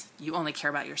us. You only care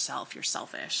about yourself. You're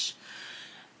selfish.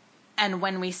 And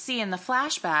when we see in the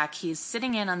flashback, he's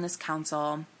sitting in on this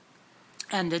council,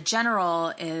 and the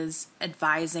general is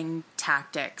advising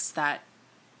tactics that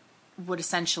would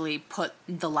essentially put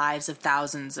the lives of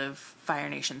thousands of Fire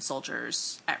Nation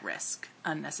soldiers at risk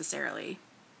unnecessarily,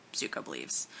 Zuko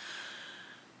believes.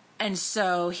 And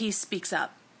so he speaks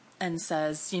up and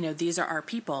says, these are our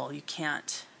people. You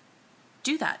can't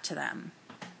do that to them.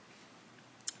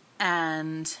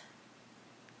 And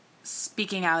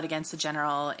speaking out against the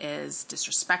general is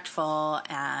disrespectful,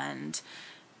 and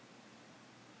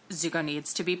Zuko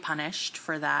needs to be punished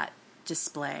for that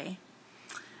display.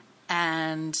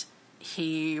 And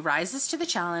he rises to the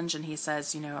challenge and he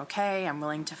says, okay, I'm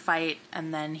willing to fight.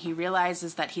 And then he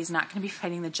realizes that he's not going to be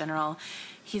fighting the general.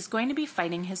 He's going to be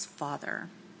fighting his father,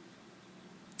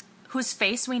 whose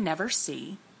face we never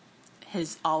see,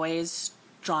 is always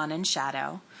drawn in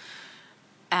shadow.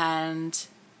 And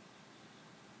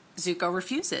Zuko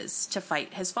refuses to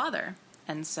fight his father.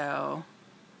 And so,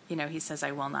 he says,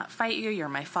 I will not fight you. You're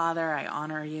my father. I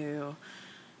honor you.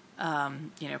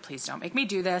 Please don't make me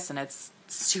do this. And it's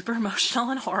super emotional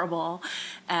and horrible.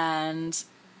 And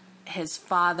his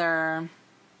father,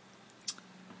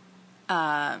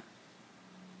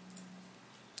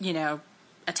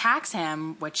 attacks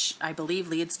him, which I believe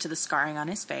leads to the scarring on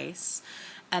his face,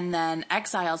 and then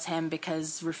exiles him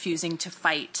because refusing to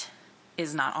fight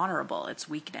is not honorable. It's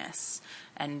weakness.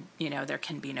 And, there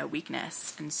can be no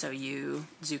weakness. And so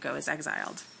Zuko is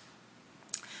exiled.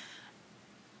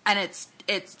 And it's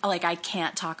like, I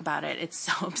can't talk about it. It's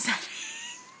so upsetting.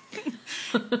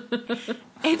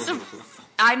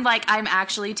 I'm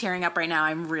actually tearing up right now.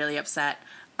 I'm really upset.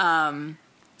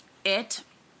 It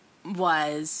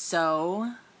was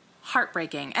so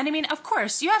heartbreaking. And I mean, of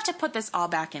course, you have to put this all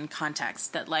back in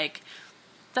context that, like,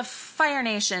 the Fire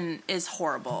Nation is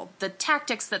horrible. The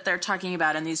tactics that they're talking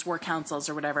about in these war councils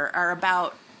or whatever are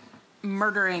about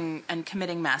murdering and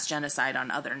committing mass genocide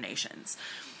on other nations.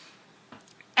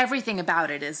 Everything about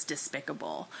it is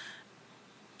despicable.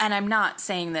 And I'm not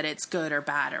saying that it's good or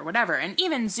bad or whatever. And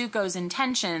even Zuko's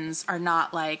intentions are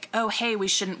not like, oh, hey, we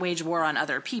shouldn't wage war on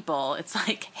other people. It's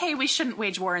like, hey, we shouldn't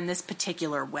wage war in this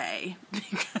particular way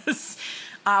because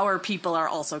our people are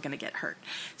also going to get hurt.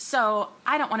 So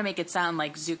I don't want to make it sound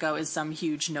like Zuko is some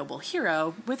huge noble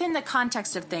hero. Within the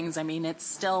context of things, I mean, it's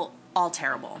still all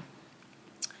terrible.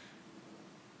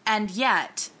 And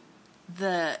yet,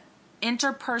 the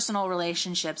interpersonal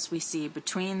relationships we see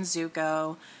between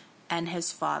Zuko and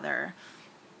his father,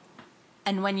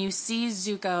 and when you see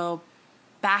Zuko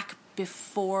back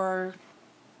before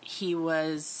he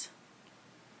was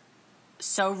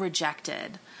so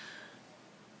rejected,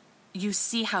 you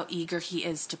see how eager he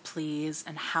is to please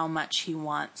and how much he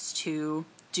wants to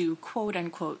do, quote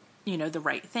unquote, the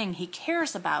right thing. He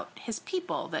cares about his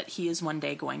people that he is one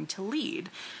day going to lead.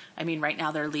 I mean, right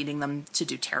now they're leading them to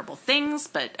do terrible things,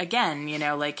 but again, in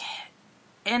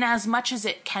as much as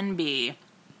it can be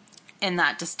in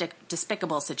that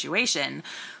despicable situation,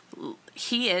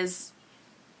 he is,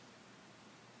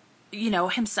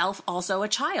 himself also a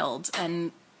child,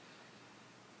 and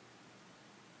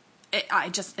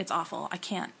it's awful. I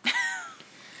can't.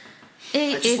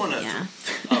 I just want to.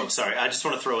 Oh, sorry. I just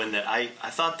want to throw in that I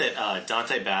thought that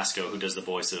Dante Basco, who does the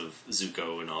voice of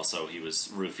Zuko, and also he was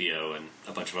Rufio and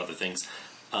a bunch of other things.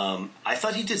 I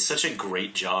thought he did such a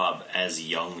great job as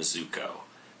young Zuko,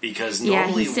 because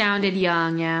normally he sounded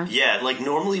young. Yeah, like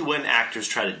normally when actors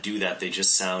try to do that, they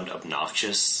just sound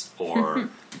obnoxious or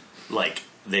like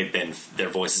their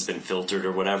voice has been filtered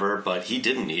or whatever. But he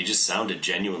didn't. He just sounded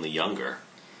genuinely younger.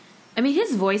 I mean,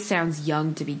 his voice sounds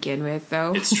young to begin with,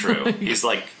 though. It's true. He's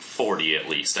like 40 at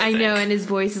least, I think. know, and his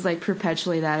voice is like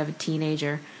perpetually that of a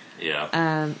teenager.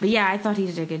 Yeah. But yeah, I thought he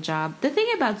did a good job. The thing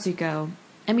about Zuko,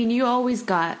 I mean, you always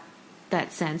got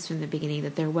that sense from the beginning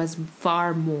that there was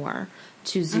far more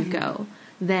to Zuko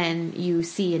than you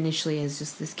see initially as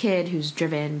just this kid who's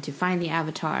driven to find the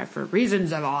Avatar for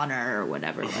reasons of honor or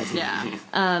whatever it was. Yeah.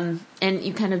 And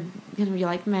you kind of you're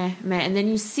like, meh, and then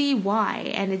you see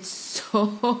why, and it's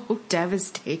so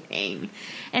devastating.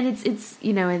 And it's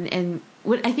and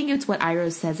what I think it's what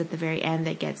Iroh says at the very end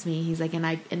that gets me. He's like, and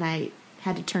I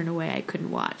had to turn away. I couldn't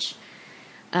watch.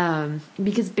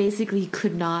 Because basically he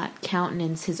could not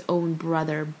countenance his own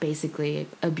brother basically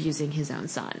abusing his own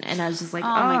son. And I was just like, oh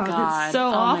my God. It's so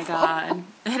awful. My God.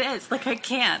 It is. Like, I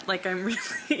can't. Like, I'm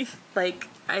really, like,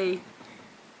 I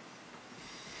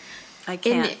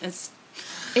can't.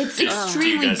 It's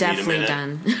extremely deftly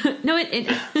done. No,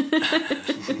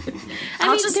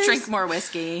 I'll just drink more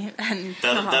whiskey. And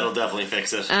that'll definitely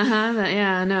fix it.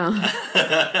 Yeah, I know.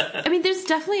 I mean, there's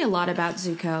definitely a lot about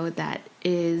Zuko that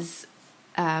is...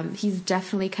 he's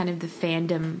definitely kind of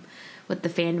what the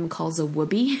fandom calls a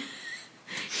whoopee.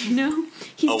 He's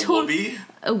a whoopee?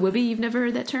 A whoopee. You've never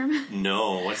heard that term?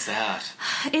 No, what's that?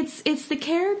 It's the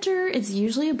character. It's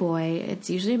usually a boy. It's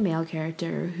usually a male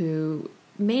character who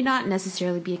may not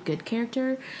necessarily be a good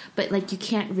character, but like you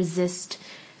can't resist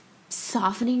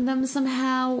softening them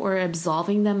somehow or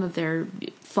absolving them of their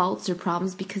faults or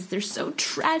problems because they're so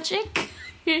tragic.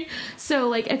 So,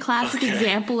 like, a classic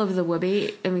example of the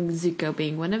whoopee, I mean, Zuko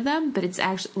being one of them, but it's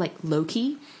actually, like,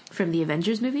 Loki from the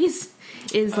Avengers movies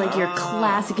is, like, your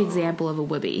classic example of a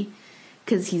whoopee.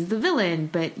 Because he's the villain,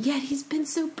 but yet he's been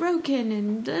so broken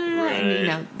and,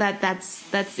 and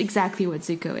that's exactly what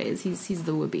Zuko is. He's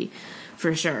the whoopee,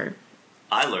 for sure.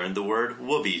 I learned the word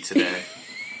whoopee today.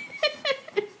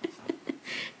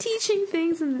 Teaching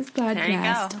things in this podcast. There you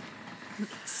go.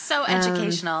 So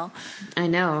educational. I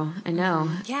know.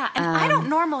 Yeah, and I don't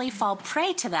normally fall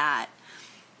prey to that.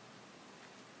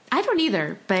 I don't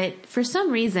either, but for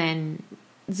some reason,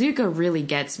 Zuko really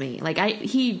gets me. Like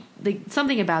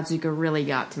something about Zuko really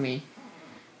got to me.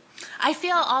 I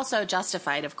feel also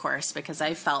justified, of course, because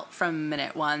I felt from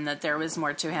minute one that there was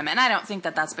more to him, and I don't think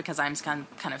that that's because I'm kind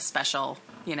of special,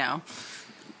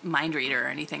 mind reader or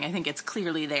anything. I think it's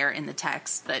clearly there in the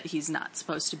text that he's not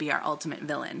supposed to be our ultimate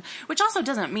villain, which also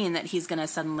doesn't mean that he's going to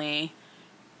suddenly,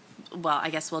 well,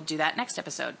 I guess we'll do that next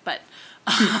episode, but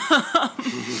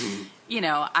I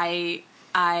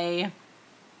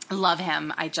love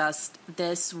him.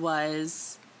 This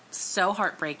was so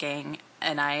heartbreaking,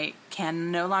 and I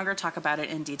can no longer talk about it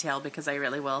in detail because I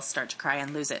really will start to cry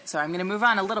and lose it. So I'm going to move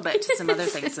on a little bit to some other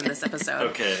things in this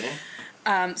episode. Okay.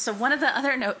 So one of the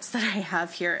other notes that I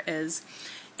have here is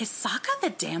Sokka the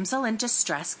damsel in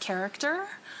distress character?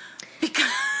 Because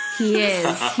he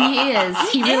is.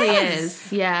 He really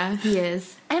is. Yeah, he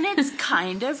is. And it's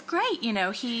kind of great.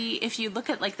 If you look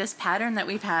at like this pattern that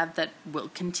we've had that will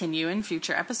continue in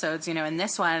future episodes, in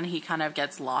this one, he kind of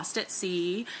gets lost at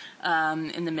sea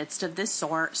in the midst of this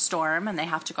storm, and they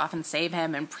have to go off and save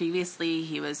him. And previously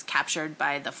he was captured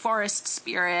by the forest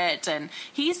spirit, and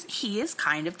he is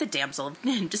kind of the damsel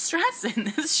in distress in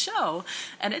this show,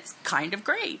 and it's kind of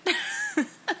great.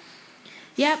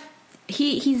 Yep.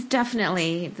 He's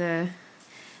definitely the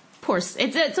poor.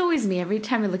 It's always me every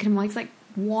time I look at him. Like,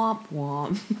 Womp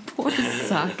womp. Poor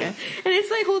Sokka. And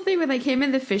it's like whole thing with like him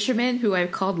and the fisherman, who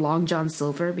I've called Long John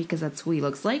Silver because that's who he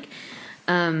looks like.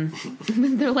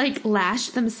 They're like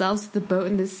lashed themselves to the boat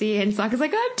in the sea, and Sokka's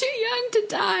like, I'm too young to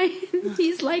die. And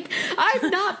he's like, I'm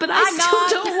not, but I still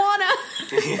don't wanna.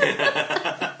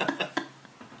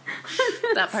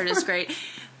 That part is great.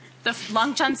 The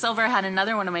Long John Silver had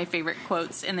another one of my favorite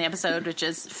quotes in the episode, which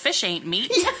is, "Fish ain't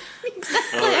meat." Yeah,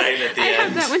 exactly. All right, at the I end.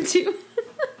 have that one too.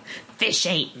 Fish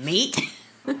ain't meat.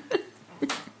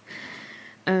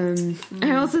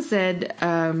 I also said,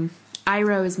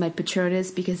 Iroh is my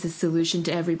Patronus because his solution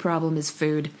to every problem is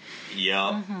food.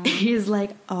 Yep. He's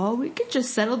like, oh, we could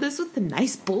just settle this with a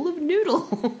nice bowl of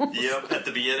noodles. Yep, at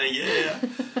the beginning, yeah.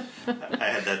 I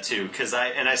had that too, because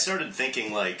I started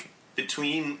thinking, like,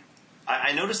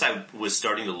 I noticed I was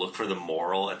starting to look for the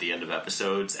moral at the end of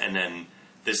episodes, and then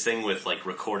this thing with, like,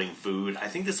 recording food. I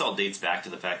think this all dates back to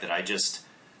the fact that I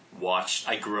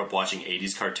grew up watching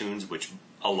 80s cartoons, which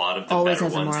a lot of the Always better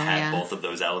has a ones moral, had yeah. both of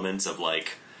those elements of,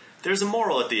 like, there's a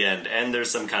moral at the end, and there's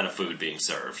some kind of food being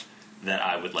served that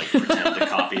I would, like, pretend to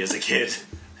copy as a kid.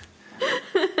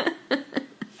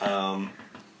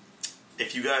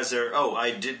 If you guys are... Oh,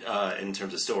 I did, in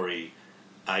terms of story,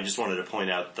 I just wanted to point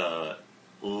out the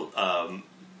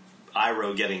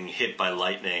Iroh getting hit by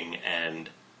lightning and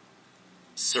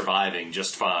surviving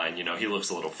just fine. You know, he looks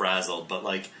a little frazzled, but,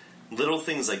 like, little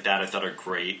things like that I thought are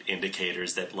great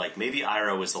indicators that, like, maybe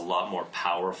Iroh is a lot more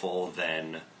powerful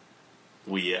than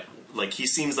like, he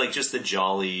seems like just the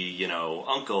jolly, you know,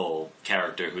 uncle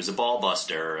character who's a ball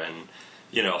buster and,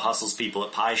 you know, hustles people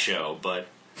at Pie Show, but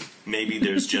maybe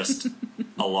there's just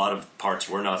a lot of parts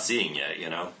we're not seeing yet, you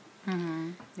know?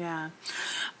 Mm-hmm. Yeah.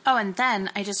 Oh, and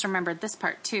then I just remembered this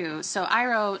part too. So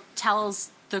Iroh tells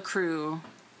the crew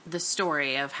the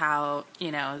story of how,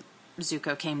 you know,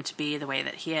 Zuko came to be the way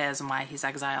that he is and why he's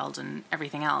exiled and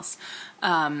everything else.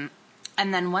 And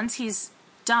then once he's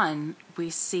done, we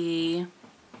see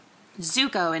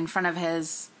Zuko in front of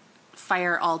his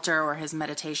fire altar or his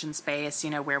meditation space, you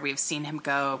know, where we've seen him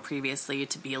go previously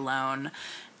to be alone.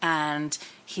 And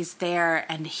he's there,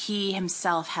 and he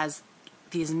himself has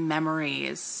these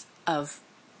memories of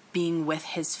being with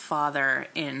his father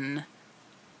in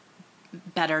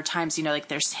better times. You know, like,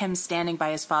 there's him standing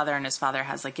by his father, and his father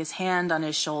has, like, his hand on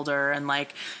his shoulder, and,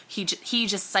 like, he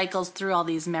just cycles through all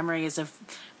these memories of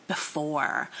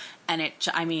before, and it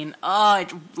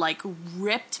like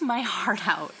ripped my heart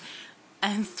out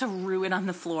and threw it on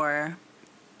the floor,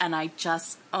 and I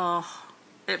just,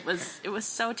 it was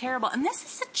so terrible. And this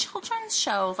is a children's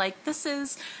show. Like, this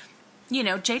is, you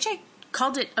know, JJ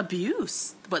called it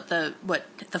abuse, what the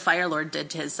Fire Lord did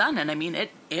to his son, and I mean,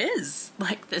 it is,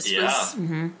 like, this was...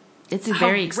 Mm-hmm. It's a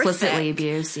very explicitly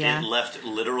abuse, yeah. It left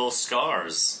literal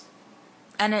scars.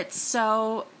 And it's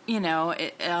so, you know,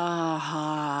 and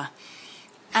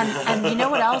you know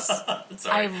what else?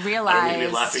 Sorry. I realized... I don't mean to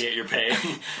be laughing at your pain.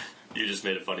 You just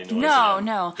made a funny noise.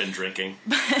 No. Been drinking.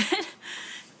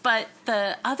 But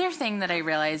the other thing that I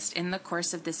realized in the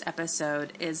course of this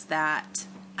episode is that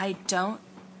I don't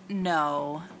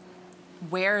know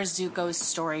where Zuko's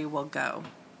story will go.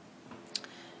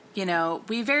 You know,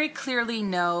 we very clearly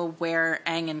know where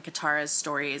Aang and Katara's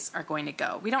stories are going to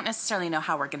go. We don't necessarily know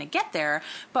how we're going to get there,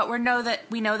 but we know that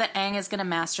Aang is going to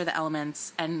master the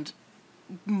elements, and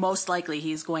most likely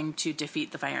he's going to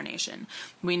defeat the Fire Nation.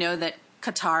 We know that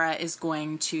Katara is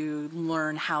going to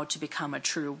learn how to become a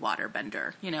true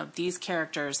waterbender. You know, these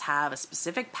characters have a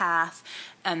specific path,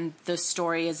 and the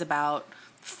story is about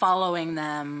following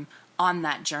them on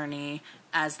that journey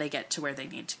as they get to where they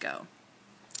need to go.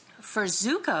 For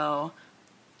Zuko,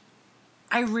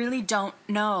 I really don't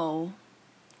know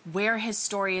where his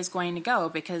story is going to go,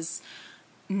 because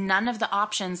none of the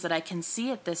options that I can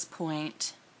see at this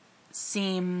point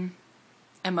seem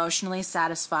emotionally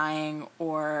satisfying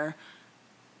or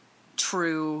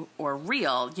true or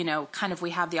real. You know, kind of, we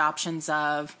have the options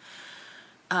of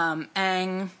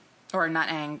Zuko,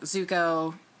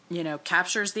 you know,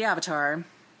 captures the Avatar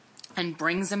and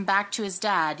brings him back to his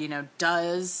dad, you know,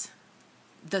 does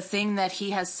the thing that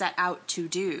he has set out to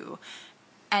do.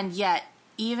 And yet,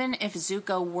 even if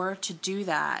Zuko were to do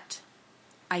that,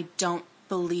 I don't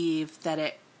believe that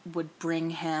it would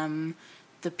bring him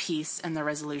the peace and the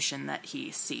resolution that he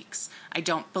seeks. I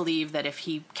don't believe that if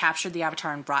he captured the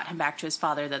Avatar and brought him back to his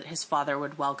father, that his father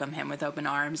would welcome him with open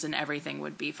arms and everything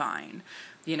would be fine.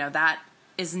 You know, that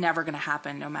is never going to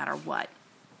happen no matter what.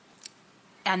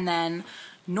 And then,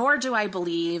 nor do I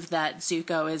believe that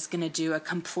Zuko is going to do a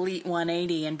complete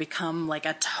 180 and become like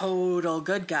a total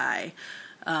good guy.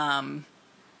 You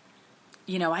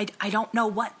know, I don't know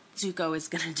what Zuko is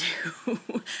going to do.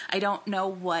 I don't know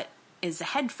what is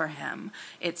ahead for him.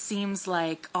 It seems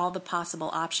like all the possible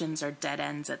options are dead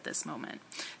ends at this moment.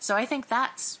 So I think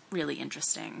that's really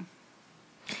interesting.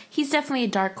 He's definitely a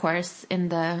dark horse in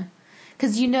the...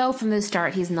 Because from the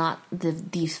start he's not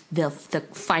the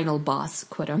final boss,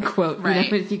 quote unquote,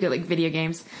 right? If you go like video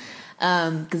games.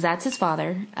 Because that's his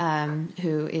father,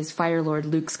 who is Fire Lord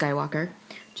Luke Skywalker.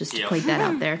 Just to point that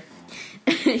out there.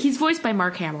 He's voiced by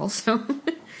Mark Hamill, so...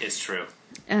 It's true.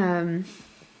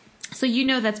 So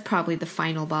that's probably the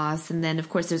final boss. And then, of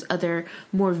course, there's other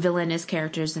more villainous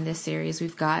characters in this series.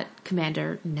 We've got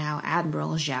Commander, now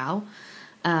Admiral Zhao.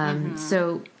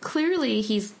 So clearly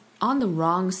he's on the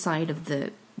wrong side of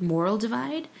the moral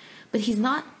divide, but he's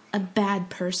not a bad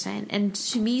person. And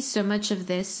to me, so much of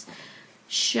this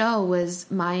show was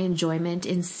my enjoyment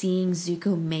in seeing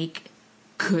Zuko make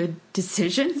good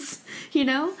decisions,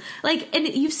 Like, and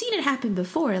you've seen it happen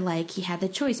before. Like, he had the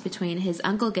choice between his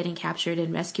uncle getting captured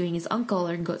and rescuing his uncle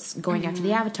or going after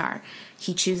the Avatar.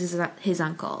 He chooses his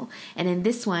uncle. And in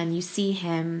this one, you see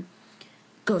him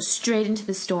go straight into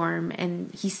the storm,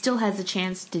 and he still has a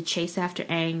chance to chase after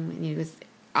Aang.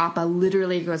 Appa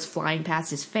literally goes flying past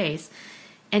his face.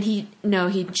 And he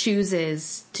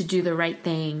chooses to do the right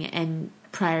thing and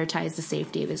prioritize the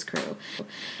safety of his crew.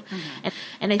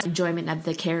 And I think enjoyment of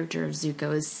the character of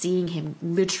Zuko is seeing him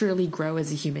literally grow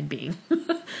as a human being.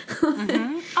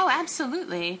 Oh,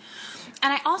 absolutely.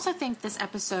 And I also think this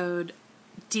episode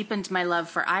deepened my love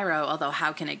for Iroh, although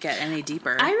how can it get any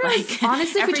deeper? Iroh,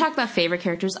 honestly, if we talk about favorite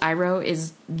characters, Iroh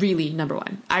is really number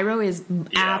one. Iroh is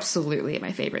absolutely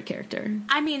my favorite character.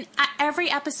 I mean,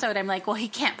 every episode I'm like, well, he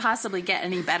can't possibly get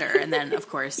any better. And then, of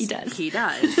course, he does.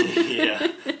 Yeah.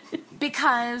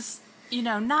 Because,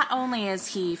 not only is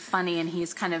he funny and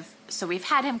he's so we've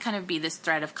had him kind of be this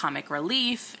thread of comic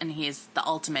relief, and he's the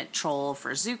ultimate troll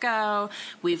for Zuko.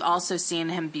 We've also seen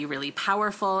him be really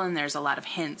powerful, and there's a lot of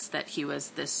hints that he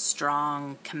was this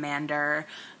strong commander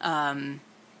and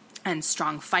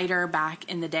strong fighter back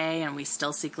in the day, and we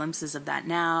still see glimpses of that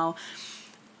now.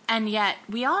 And yet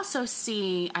we also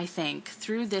see, I think,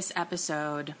 through this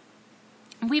episode...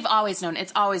 We've always known,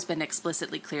 it's always been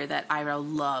explicitly clear that Iroh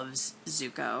loves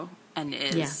Zuko and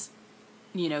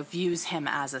views him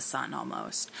as a son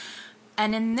almost.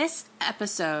 And in this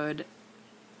episode,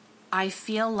 I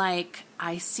feel like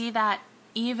I see that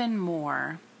even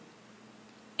more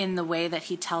in the way that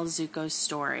he tells Zuko's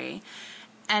story.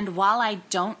 And while I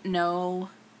don't know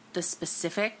the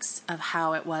specifics of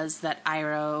how it was that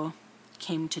Iroh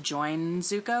came to join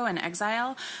Zuko in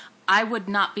exile, I would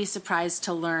not be surprised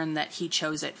to learn that he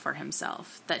chose it for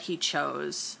himself, that he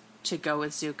chose to go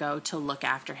with Zuko, to look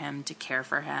after him, to care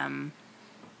for him,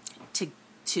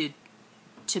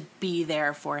 to be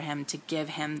there for him, to give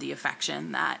him the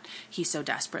affection that he so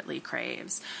desperately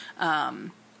craves.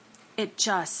 I'm going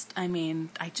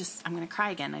to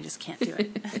cry again. I just can't do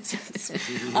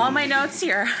it. All my notes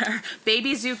here are,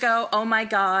 baby Zuko, oh my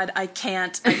God, I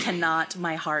cannot,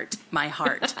 my heart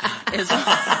is...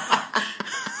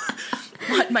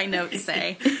 what my notes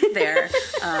say there.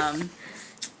 I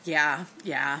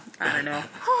don't know.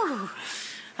 Whew.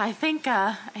 I think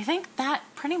that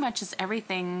pretty much is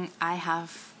everything I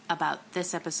have about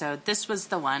this episode. This was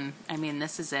the one. I mean,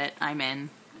 this is it. I'm in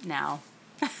now.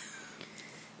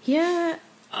 Yeah.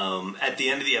 At the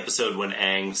end of the episode, when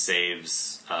Aang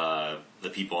saves the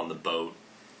people on the boat,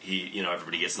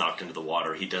 everybody gets knocked into the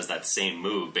water. He does that same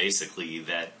move, basically,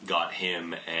 that got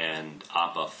him and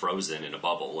Appa frozen in a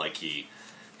bubble. Like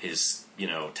his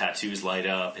tattoos light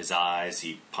up, his eyes,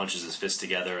 he punches his fists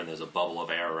together, and there's a bubble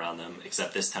of air around them.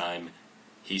 Except this time,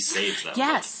 he saves them.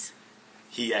 Yes.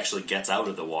 He actually gets out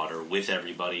of the water with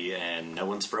everybody, and no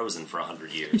one's frozen for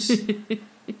 100 years.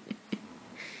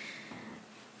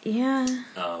 Yeah.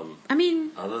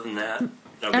 Other than that...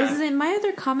 Okay. My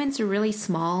other comments are really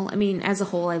small. I mean, as a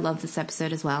whole, I love this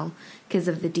episode as well because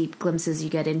of the deep glimpses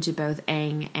you get into both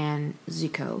Aang and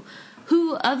Zuko,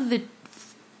 who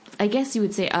I guess you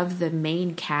would say of the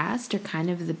main cast are kind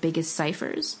of the biggest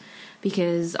ciphers,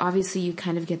 because obviously you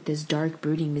kind of get this dark,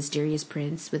 brooding, mysterious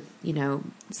prince with,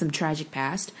 some tragic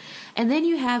past. And then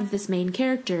you have this main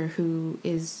character who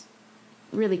is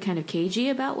really kind of cagey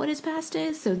about what his past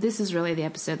is. So this is really the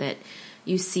episode that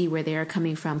you see where they are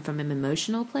coming from an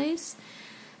emotional place.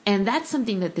 And that's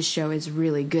something that the show is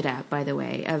really good at, by the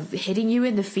way, of hitting you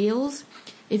in the feels.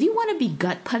 If you want to be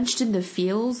gut punched in the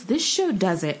feels, this show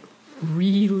does it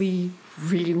really,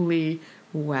 really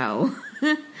well.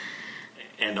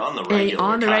 And on the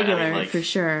regular. For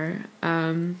sure.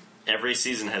 Every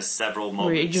season has several moments.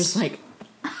 Where you're just like,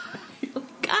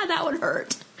 God, that would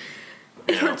hurt.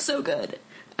 It hurts so good.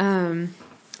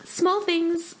 Small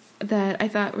things that I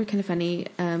thought were kind of funny.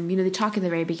 They talk in the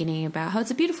very beginning about how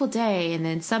it's a beautiful day, and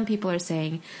then some people are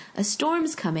saying a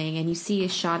storm's coming, and you see a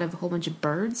shot of a whole bunch of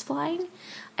birds flying.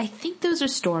 I think those are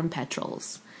storm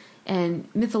petrels. And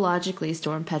mythologically,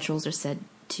 storm petrels are said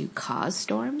to cause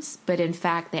storms, but in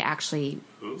fact, they actually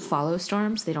follow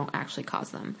storms. They don't actually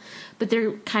cause them. But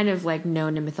they're kind of like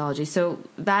known in mythology. So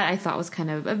that I thought was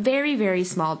kind of a very, very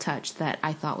small touch that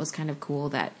I thought was kind of cool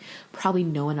that probably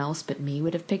no one else but me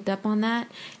would have picked up on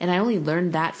that. And I only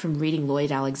learned that from reading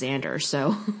Lloyd Alexander.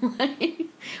 So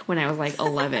when I was like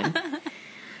 11.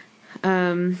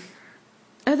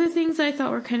 Other things I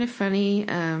thought were kind of funny.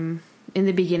 In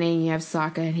the beginning, you have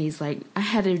Sokka, and he's like, I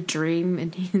had a dream,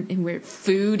 and where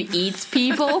food eats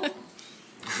people. And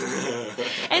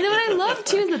then what I love,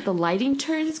 too, is that the lighting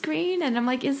turns green, and I'm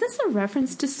like, is this a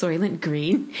reference to Soylent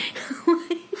Green?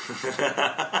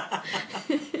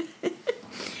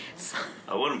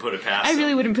 I wouldn't put it past I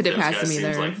really wouldn't put it Those past guys them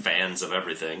either. Seems like fans of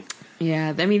everything.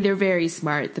 Yeah, I mean, they're very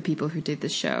smart, the people who did the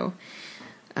show.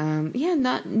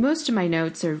 Not most of my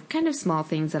notes are kind of small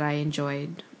things that I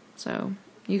enjoyed, so...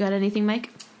 You got anything, Mike?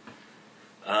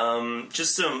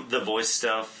 Just the voice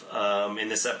stuff. In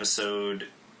this episode,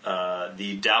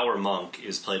 the Dour Monk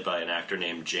is played by an actor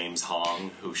named James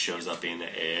Hong, who shows up in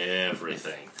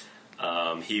everything.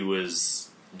 He was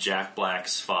Jack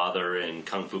Black's father in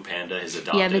Kung Fu Panda, his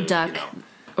adopted... Yeah, the duck.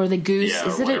 Or the goose. Yeah,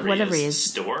 is it whatever he is?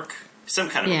 Stork? Some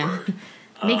kind of a bird.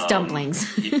 Makes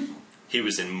dumplings. he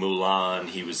was in Mulan.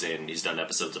 He's done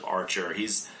episodes of Archer.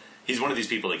 He's one of these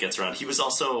people that gets around. He was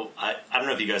also, I don't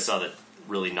know if you guys saw that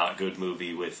really not good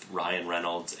movie with Ryan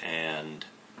Reynolds and,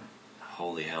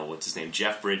 holy hell, what's his name?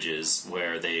 Jeff Bridges,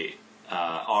 where they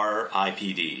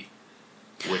RIPD,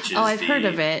 which is I've heard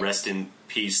of it. Rest in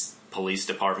Peace Police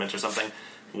Department or something,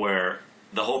 where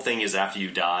the whole thing is after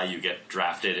you die, you get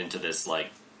drafted into this,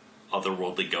 like,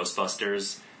 otherworldly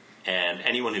Ghostbusters, and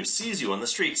anyone who sees you on the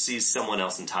street sees someone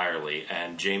else entirely,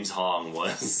 and James Hong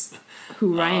was...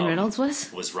 Who Ryan Reynolds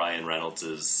was? Was Ryan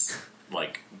Reynolds'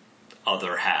 like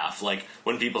other half. Like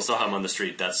when people saw him on the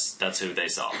street, that's who they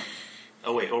saw.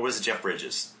 Oh wait, or was it Jeff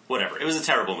Bridges? Whatever. It was a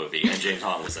terrible movie, and James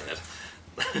Hong was in it.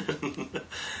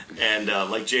 And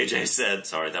like JJ said,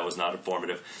 sorry, that was not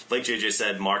informative. Like JJ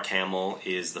said, Mark Hamill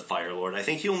is the Fire Lord. I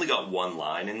think he only got one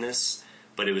line in this,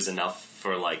 but it was enough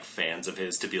for like fans of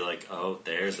his to be like, oh,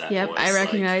 there's that voice. I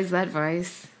recognize that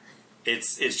voice.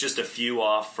 It's just a few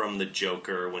off from the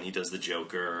Joker when he does the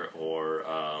Joker, or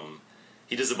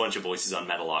he does a bunch of voices on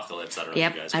Metalocalypse. I don't know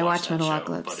if you guys watch that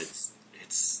show, but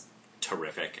it's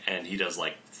terrific, and he does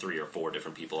like 3 or 4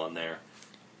 different people on there,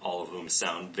 all of whom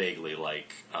sound vaguely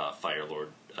like Fire Lord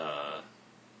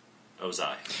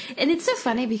Ozai. And it's so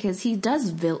funny because he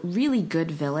does really good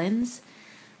villains.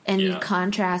 And you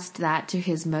contrast that to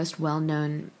his most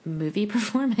well-known movie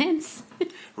performance.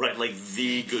 Right, like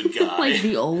the good guy. Like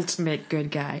the ultimate good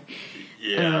guy.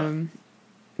 Yeah.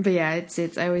 But yeah, it's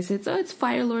I always say, it's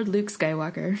Fire Lord Luke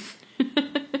Skywalker.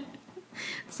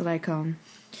 That's what I call him.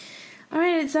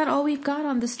 Alright, is that all we've got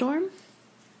on The Storm?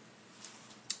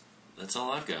 That's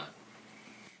all I've got.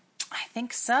 I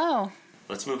think so.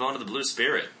 Let's move on to the Blue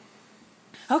Spirit.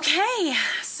 Okay,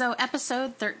 so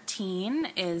episode 13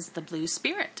 is The Blue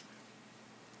Spirit.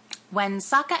 When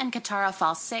Sokka and Katara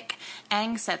fall sick,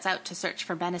 Aang sets out to search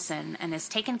for medicine and is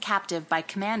taken captive by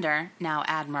Commander, now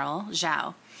Admiral,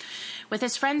 Zhao. With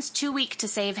his friends too weak to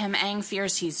save him, Aang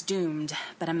fears he's doomed,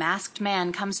 but a masked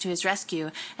man comes to his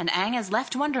rescue, and Aang is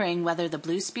left wondering whether the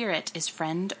Blue Spirit is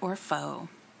friend or foe.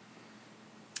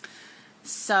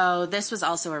 So this was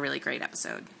also a really great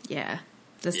episode. Yeah,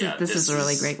 this is a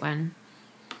really great one.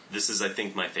 This is, I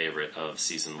think, my favorite of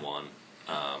season 1.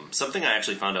 Something I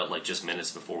actually found out like just minutes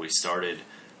before we started.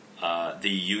 The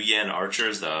Yu Yan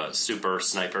archers, the super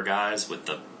sniper guys with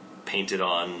the painted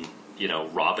on,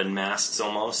 Robin masks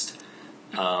almost.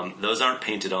 Those aren't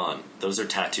painted on. Those are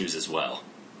tattoos as well.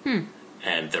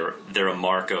 And they're a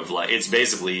mark of like, it's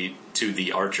basically to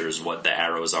the archers what the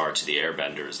arrows are to the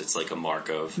airbenders. It's like a mark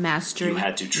of mastery. You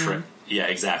had to trim. Yeah,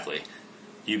 exactly.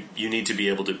 You need to be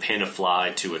able to pin a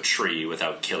fly to a tree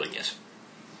without killing it.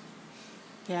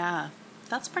 Yeah,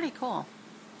 that's pretty cool.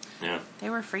 Yeah. They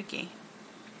were freaky.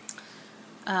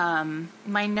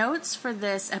 My notes for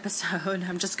this episode,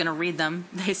 I'm just going to read them.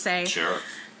 They say, sure.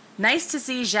 Nice to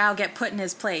see Zhao get put in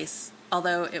his place,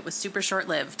 although it was super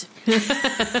short-lived. It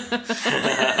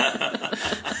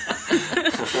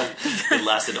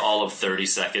lasted all of 30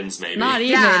 seconds, maybe. Not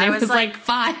even. Yeah, it was like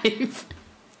 5.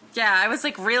 Yeah, I was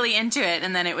like really into it,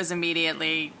 and then it was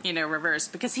immediately,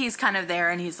 reversed, because he's kind of there,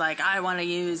 and he's like, I want to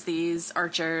use these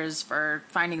archers for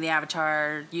finding the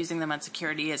Avatar, using them on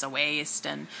security is a waste,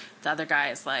 and the other guy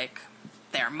is like,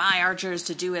 they're my archers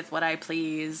to do with what I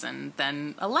please. And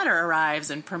then a letter arrives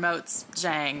and promotes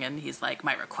Zhang, and he's like,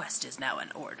 my request is now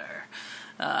in order.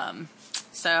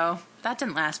 So that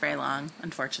didn't last very long,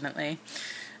 unfortunately.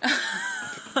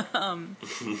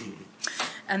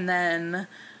 And then,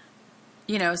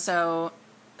 so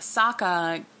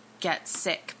Sokka gets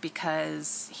sick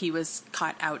because he was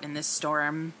caught out in this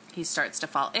storm. He starts to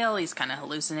fall ill. He's kind of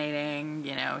hallucinating.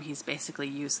 He's basically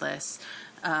useless.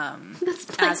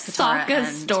 That's like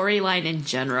Sokka's storyline in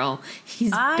general.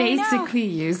 He's basically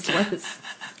useless.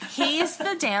 He's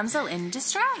the damsel in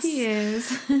distress. He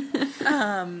is.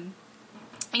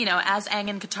 As Aang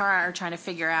and Katara are trying to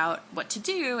figure out what to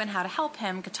do and how to help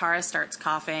him, Katara starts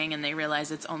coughing, and they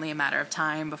realize it's only a matter of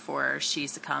time before she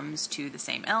succumbs to the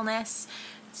same illness.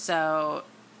 So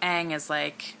Aang is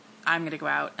like, I'm going to go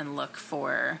out and look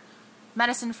for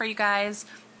medicine for you guys.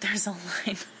 There's a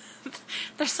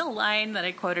line that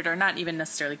I quoted, or not even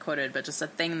necessarily quoted, but just a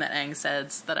thing that Aang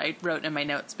says that I wrote in my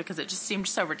notes because it just seemed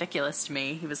so ridiculous to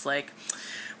me. He was like,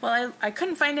 well, I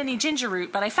couldn't find any ginger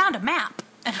root, but I found a map.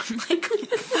 And I'm like,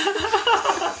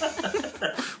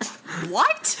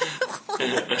 what?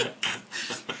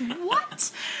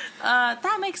 What?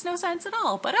 That makes no sense at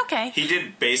all, but okay. He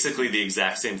did basically the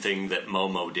exact same thing that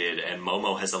Momo did, and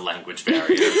Momo has a language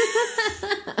barrier.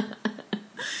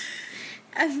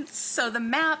 And so the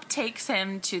map takes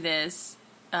him to this,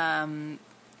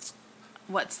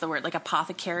 what's the word, like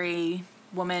apothecary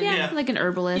woman? Yeah, like an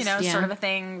herbalist. Sort of a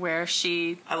thing where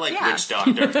she... I like witch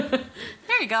doctor.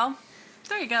 There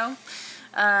you go.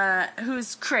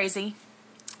 Who's crazy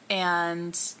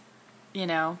and,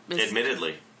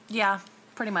 Admittedly. Yeah,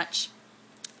 pretty much.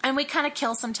 And we kind of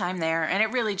kill some time there, and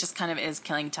it really just kind of is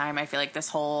killing time. I feel like this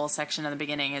whole section in the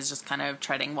beginning is just kind of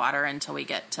treading water until we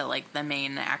get to, like, the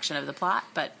main action of the plot.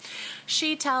 But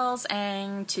she tells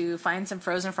Aang to find some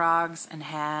frozen frogs and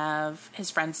have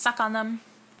his friends suck on them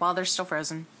while they're still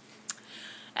frozen.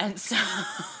 And so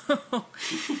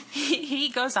he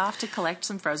goes off to collect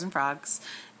some frozen frogs,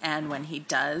 and when he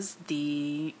does,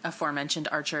 the aforementioned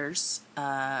archers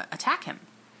attack him,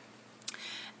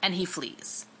 and he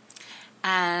flees.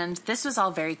 And this was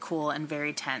all very cool and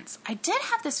very tense. I did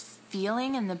have this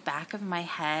feeling in the back of my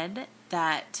head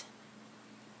that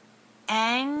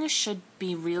Aang should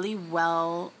be really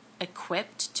well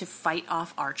equipped to fight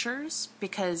off archers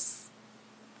because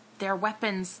their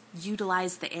weapons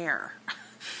utilize the air.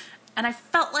 And I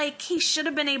felt like he should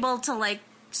have been able to, like,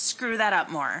 screw that up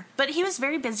more. But he was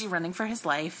very busy running for his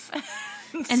life.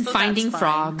 And so finding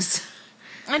frogs.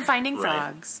 And finding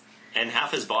frogs. And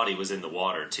half his body was in the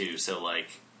water, too, so, like,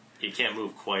 he can't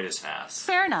move quite as fast.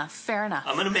 Fair enough.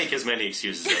 I'm going to make as many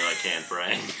excuses as I can for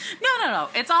Aang. No.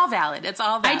 It's all valid.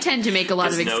 I tend to make a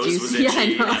lot of excuses. His nose was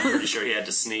itchy. Yeah, I'm pretty sure he had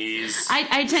to sneeze.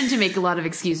 I tend to make a lot of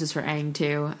excuses for Aang,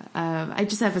 too. I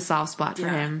just have a soft spot for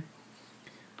him.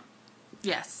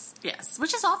 Yes,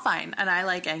 which is all fine, and I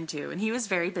like Aang too, and he was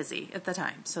very busy at the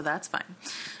time, so that's fine.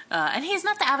 And he's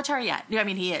not the Avatar yet. I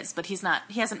mean, he is, but he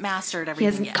hasn't mastered everything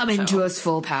yet. He hasn't come into his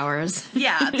full powers.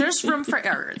 Yeah, there's room for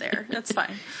error there. That's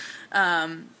fine.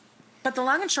 But the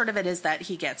long and short of it is that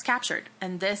he gets captured,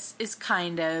 and this is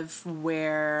kind of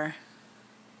where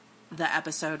the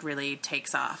episode really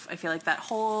takes off. I feel like that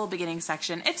whole beginning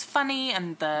section, it's funny,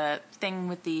 and the thing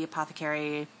with the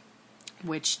apothecary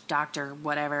witch doctor,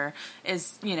 whatever,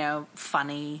 is,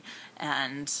 funny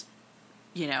and,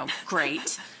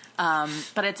 great.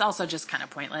 But it's also just kind of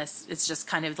pointless. It's just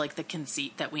kind of like the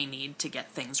conceit that we need to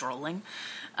get things rolling.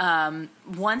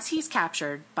 Once he's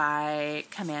captured by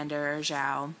Commander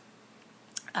Zhao,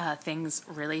 things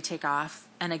really take off.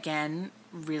 And again,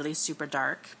 really super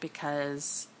dark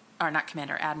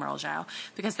Admiral Zhao,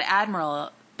 because the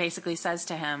Admiral basically says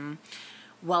to him,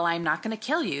 well, I'm not going to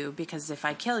kill you, because if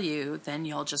I kill you, then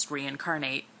you'll just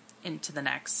reincarnate into the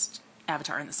next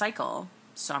Avatar in the cycle.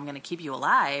 So I'm going to keep you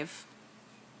alive.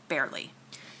 Barely.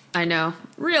 I know.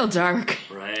 Real dark.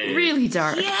 Right. Really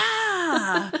dark.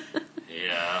 Yeah.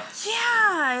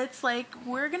 Yeah. It's like,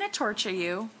 we're going to torture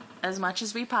you as much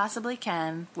as we possibly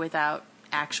can without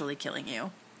actually killing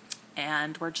you.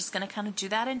 And we're just going to kind of do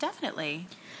that indefinitely.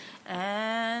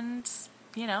 And...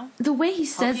 the way he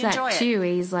says that too,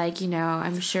 he's like,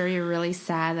 I'm sure you're really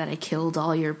sad that I killed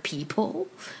all your people,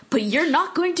 but you're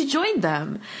not going to join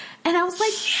them. And I was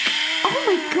like, oh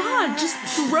my God, just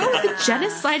throw the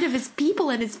genocide of his people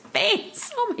in his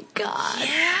face. Oh my God.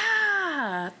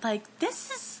 Yeah. Like, this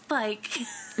is like,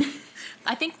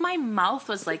 I think my mouth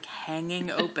was like hanging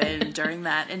open during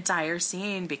that entire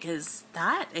scene, because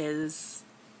that is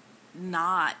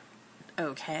not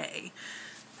okay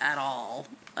at all.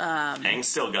 Aang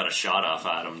still got a shot off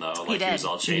at him, though. Like, he was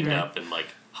all chained up and, like,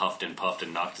 huffed and puffed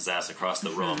and knocked his ass across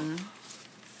the room.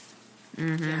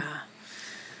 Mm-hmm. Yeah.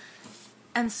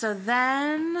 And so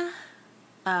then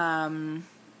my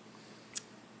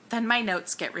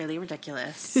notes get really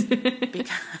ridiculous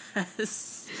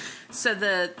because so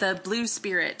the blue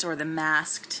spirit or the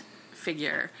masked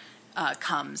figure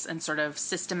comes and sort of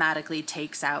systematically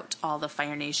takes out all the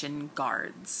Fire Nation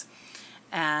guards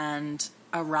and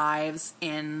arrives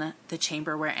in the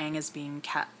chamber where Aang is being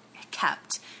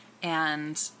kept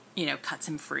and, cuts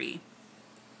him free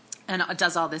and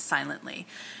does all this silently.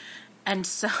 And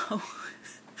so,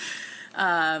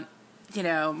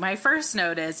 my first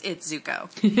note is it's Zuko.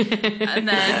 And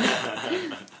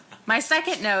then my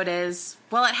second note is,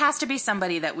 well, it has to be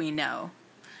somebody that we know.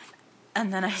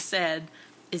 And then I said,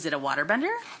 is it a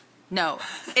waterbender? No,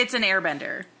 it's an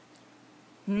airbender.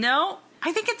 No,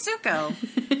 I think it's Zuko.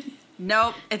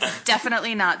 Nope, it's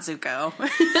definitely not Zuko.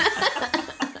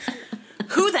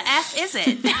 Who the F is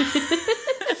it?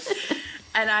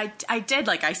 And I did,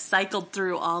 I cycled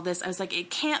through all this. I was like, it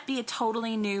can't be a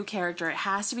totally new character. It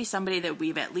has to be somebody that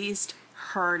we've at least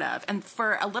heard of. And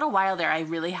for a little while there, I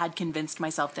really had convinced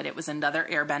myself that it was another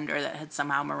airbender that had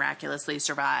somehow miraculously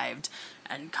survived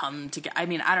and come to get... I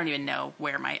mean, I don't even know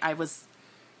where I was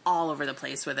all over the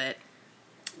place with it.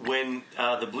 When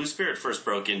the Blue Spirit first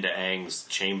broke into Aang's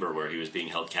chamber where he was being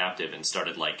held captive and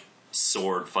started,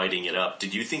 sword fighting it up,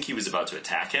 did you think he was about to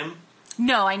attack him?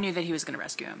 No, I knew that he was going to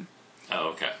rescue him.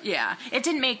 Oh, okay. Yeah. It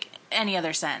didn't make any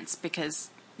other sense because,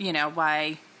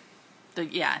 why...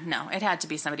 no, it had to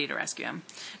be somebody to rescue him.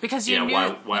 Because you knew...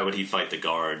 why would he fight the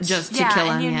guards? Just to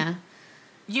kill him, yeah.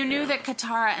 You knew that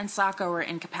Katara and Sokka were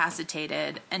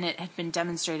incapacitated, and it had been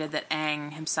demonstrated that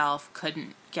Aang himself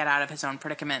couldn't get out of his own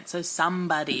predicament, so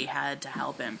somebody had to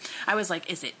help him. I was like,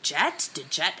 is it Jet?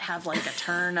 Did Jet have, a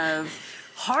turn of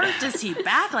heart? Is he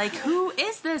back? Who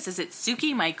is this? Is it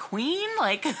Suki, my queen?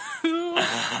 Who the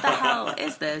hell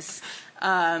is this?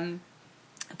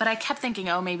 But I kept thinking,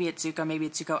 oh, maybe it's Zuko, maybe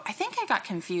it's Zuko. I think I got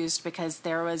confused because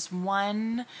there was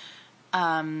one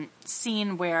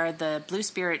scene where the Blue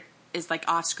Spirit is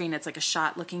off screen. It's a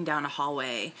shot looking down a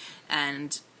hallway,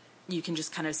 and you can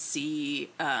just kind of see,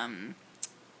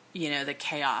 the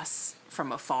chaos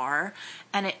from afar.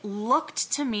 And it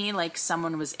looked to me like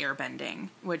someone was airbending,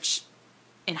 which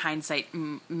in hindsight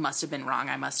must have been wrong.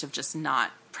 I must have just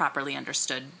not properly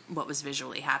understood what was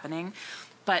visually happening.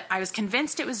 But I was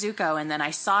convinced it was Zuko, and then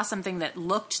I saw something that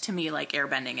looked to me like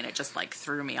airbending, and it just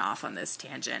threw me off on this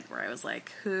tangent where I was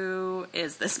like, who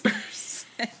is this person?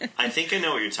 I think I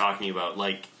know what you're talking about.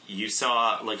 You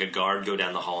saw a guard go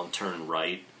down the hall and turn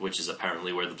right, which is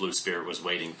apparently where the Blue Spirit was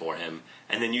waiting for him,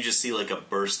 and then you just see a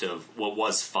burst of what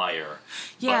was fire.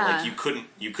 Yeah. But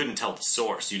you couldn't tell the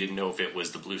source. You didn't know if it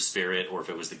was the Blue Spirit or if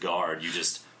it was the guard. You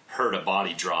just heard a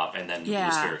body drop, and then the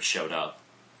Blue Spirit showed up.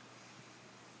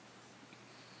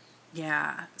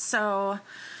 Yeah, so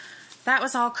that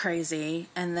was all crazy,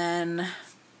 and then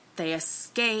they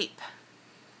escape,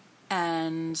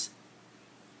 and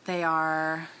they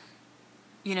are,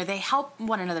 they help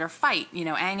one another fight.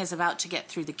 Aang is about to get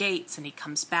through the gates, and he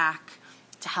comes back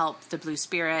to help the Blue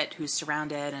Spirit, who's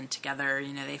surrounded, and together,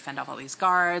 they fend off all these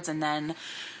guards, and then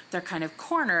they're kind of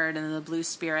cornered, and the Blue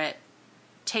Spirit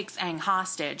takes Aang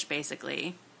hostage,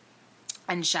 basically,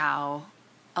 and Zhao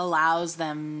allows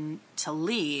them to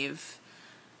leave,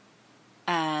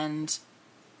 and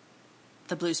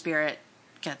the Blue Spirit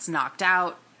gets knocked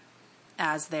out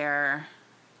as they're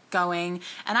going.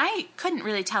 And I couldn't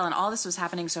really tell, and all this was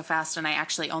happening so fast, and I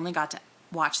actually only got to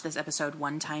watch this episode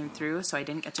one time through, so I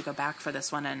didn't get to go back for this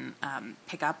one and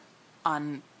pick up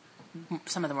on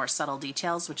some of the more subtle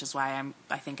details, which is why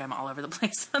I think I'm all over the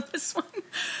place on this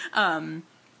one.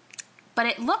 But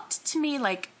it looked to me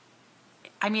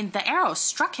the arrow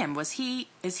struck him. Is he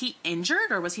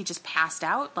injured, or was he just passed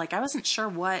out? I wasn't sure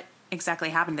what exactly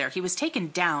happened there. He was taken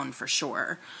down for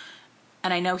sure,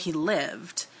 and I know he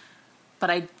lived, but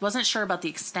I wasn't sure about the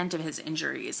extent of his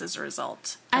injuries as a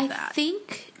result of that. I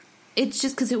think it's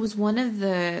just because it was one of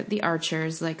the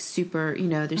archers, super,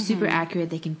 they're super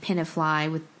accurate. They can pin a fly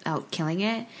without killing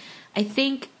it. I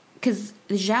think because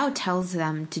Zhao tells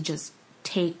them to just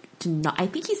I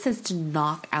think he says to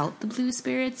knock out the Blue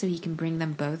Spirit so he can bring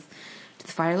them both to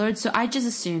the Fire Lord. So I just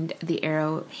assumed the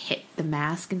arrow hit the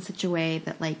mask in such a way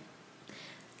that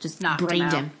just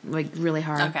brained him really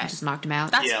hard. Okay. Just knocked him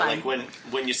out. That's fine.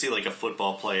 When you see a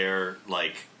football player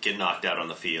get knocked out on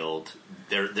the field,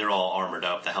 they're all armored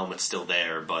up. The helmet's still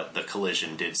there, but the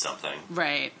collision did something.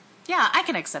 Right. Yeah, I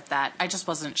can accept that. I just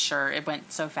wasn't sure. It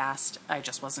went so fast. I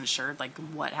just wasn't sure, like,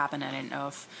 what happened. I didn't know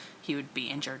if he would be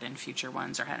injured in future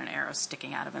ones or had an arrow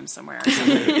sticking out of him somewhere.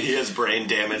 He has brain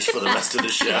damage for the rest of the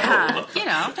show.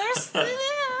 Yeah, there's, I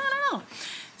don't know.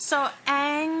 So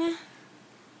Aang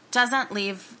doesn't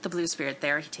leave the blue spirit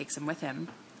there. He takes him with him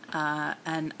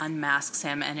and unmasks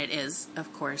him, and it is,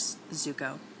 of course,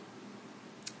 Zuko.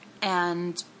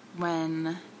 And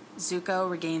when Zuko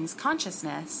regains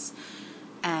consciousness,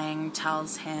 Aang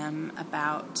tells him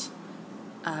about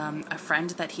a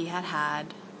friend that he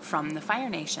had from the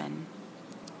Fire Nation,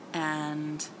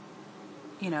 and,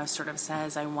 sort of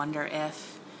says, I wonder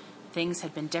if things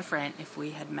had been different if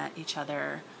we had met each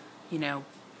other,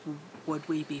 would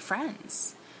we be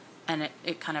friends? And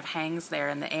it kind of hangs there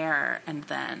in the air, and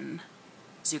then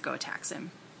Zuko attacks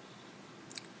him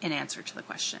in answer to the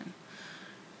question,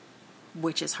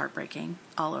 which is heartbreaking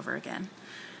all over again.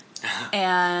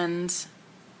 And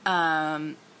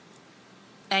Aang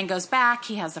goes back.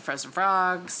 He has the frozen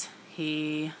frogs.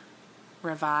 He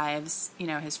revives,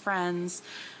 his friends.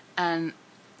 And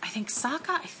I think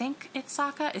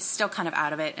Sokka is still kind of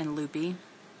out of it and loopy.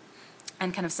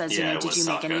 And kind of says, did you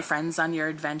make any friends on your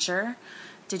adventure?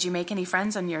 Did you make any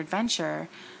friends on your adventure?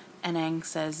 And Aang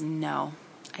says, no,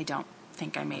 I don't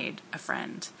think I made a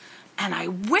friend. And I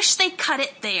wish they cut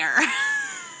it there.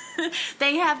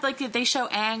 They have, they show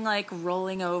Aang,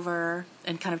 rolling over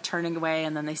and kind of turning away,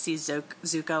 and then they see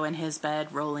Zuko in his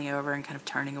bed rolling over and kind of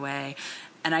turning away.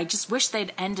 And I just wish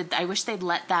I wish they'd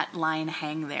let that line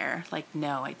hang there.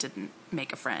 No, I didn't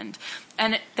make a friend.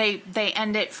 And they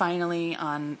end it finally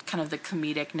on kind of the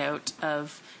comedic note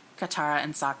of Katara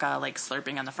and Sokka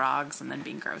slurping on the frogs and then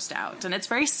being grossed out. And it's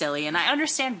very silly, and I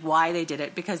understand why they did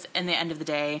it, because in the end of the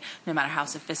day, no matter how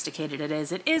sophisticated it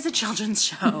is a children's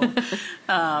show.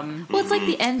 Well, it's like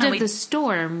the end of the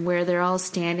storm where they're all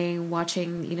standing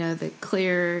watching, the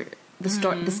clear, the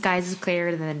storm, the skies is clear,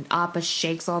 and then Appa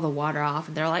shakes all the water off,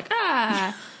 and they're like,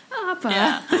 Appa.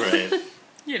 Yeah, right.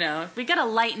 We gotta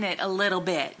lighten it a little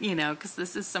bit, because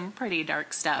this is some pretty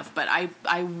dark stuff. But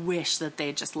I wish that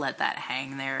they just let that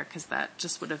hang there, because that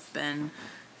just would have been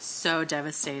so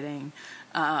devastating.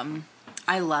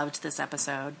 I loved this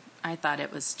episode. I thought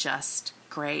it was just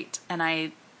great. And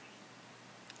I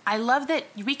love that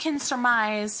we can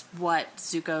surmise what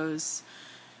Zuko's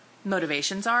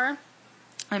motivations are.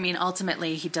 I mean,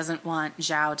 ultimately, he doesn't want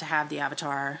Zhao to have the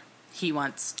Avatar. He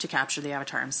wants to capture the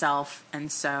Avatar himself.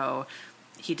 And so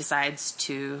he decides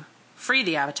to free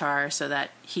the Avatar so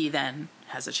that he then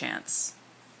has a chance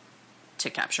to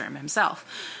capture him himself.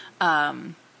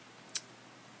 But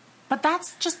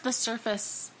that's just the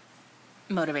surface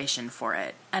motivation for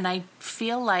it. And I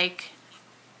feel like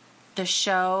the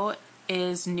show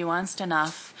is nuanced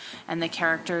enough and the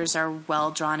characters are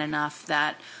well drawn enough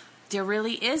that there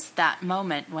really is that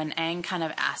moment when Aang kind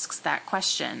of asks that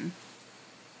question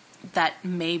that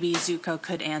maybe Zuko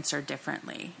could answer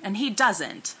differently. And he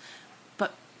doesn't,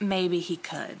 but maybe he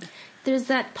could. There's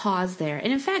that pause there.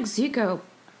 And in fact, Zuko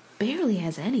barely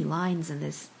has any lines in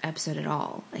this episode at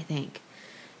all, I think.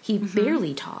 He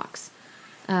barely talks.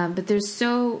 But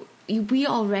we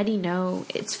already know.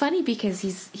 It's funny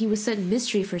because he was such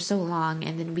mystery for so long,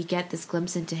 and then we get this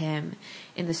glimpse into him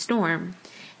in the storm,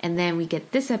 and then we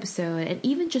get this episode, and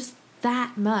even just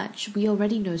that much, we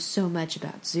already know so much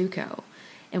about Zuko.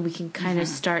 And we can kind of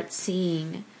start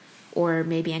seeing or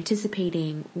maybe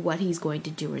anticipating what he's going to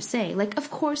do or say. Of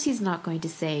course he's not going to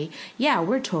say, yeah,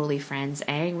 we're totally friends,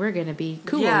 Aang. We're going to be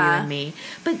cool, you and me.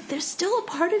 But there's still a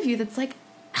part of you that's like,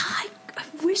 I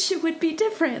wish it would be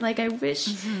different. I wish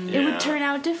it would turn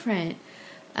out different.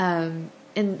 And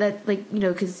that,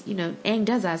 because, Aang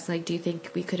does ask, do you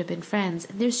think we could have been friends?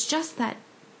 And there's just that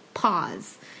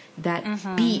pause.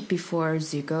 That beat before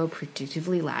Zuko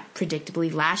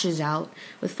predictably lashes out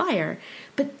with fire.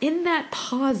 But in that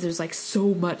pause, there's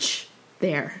so much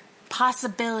there.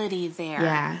 Possibility there.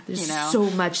 Yeah, there's so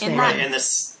much there. Right, and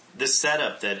this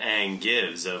setup that Aang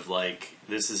gives of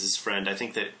this is his friend. I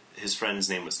think that his friend's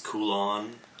name was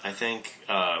Kulon, I think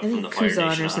from the Fire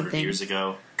Nation 100 years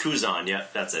ago. Kuzan, yeah,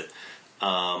 that's it.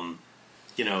 And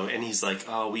he's like,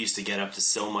 oh, we used to get up to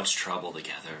so much trouble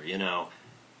together,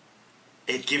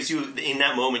 It gives you, in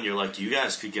that moment, you're like, you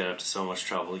guys could get up to so much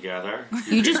trouble together.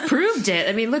 You just proved it.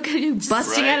 I mean, look at you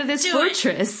busting out of this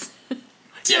fortress.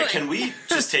 Can we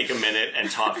just take a minute and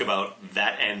talk about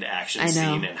that end action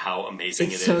scene and how amazing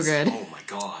it is? It's so good. Oh my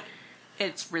god.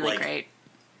 It's really great.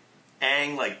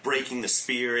 Aang, breaking the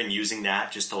spear and using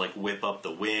that just to, whip up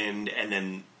the wind, and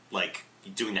then,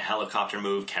 doing the helicopter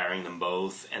move, carrying them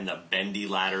both, and the bendy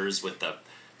ladders with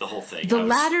the the whole thing. The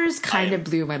ladders kind of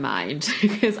blew my mind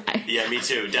because yeah, me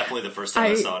too. Definitely the first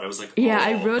time I saw it, I was like, oh,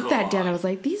 I wrote that down. I was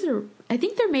like, I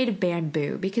think they're made of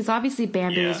bamboo because obviously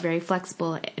bamboo is very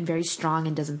flexible and very strong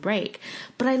and doesn't break.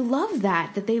 But I love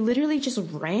that they literally just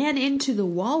ran into the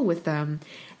wall with them,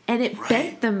 and it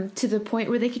bent them to the point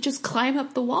where they could just climb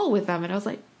up the wall with them. And I was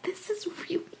like, this is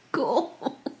really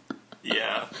cool.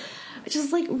 Yeah.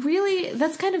 Just like really,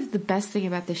 that's kind of the best thing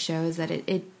about the show is that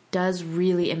it does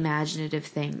really imaginative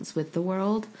things with the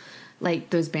world, like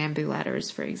those bamboo ladders,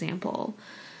 for example.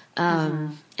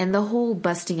 And the whole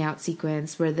busting out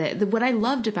sequence where what I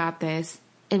loved about this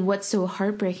and what's so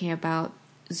heartbreaking about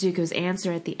Zuko's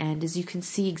answer at the end is you can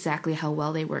see exactly how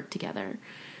well they work together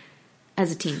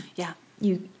as a team. Yeah.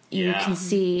 You can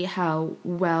see how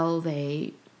well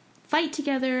they fight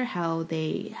together, how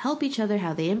they help each other,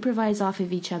 how they improvise off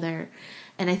of each other.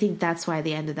 And I think that's why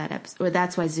the end of that episode, or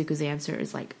that's why Zuko's answer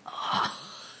is like,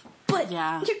 but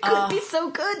you could be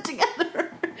so good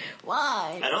together.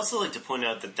 Why? I'd also like to point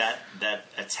out that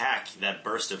attack, that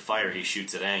burst of fire he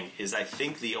shoots at Aang is, I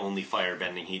think, the only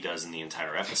firebending he does in the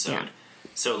entire episode. Yeah.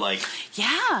 So, like,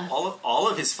 all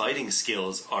of his fighting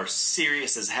skills are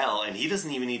serious as hell, and he doesn't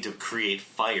even need to create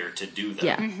fire to do them.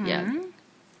 Yeah, yeah.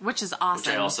 Which is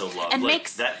awesome. Which I also love. And like,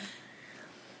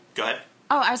 Go ahead.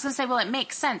 Oh, I was going to say, well, it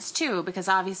makes sense, too, because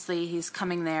obviously he's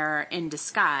coming there in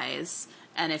disguise,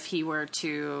 and if he were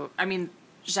to... I mean,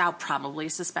 Zhao probably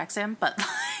suspects him, but,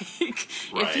 like,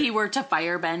 if he were to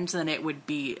firebend, then it would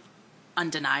be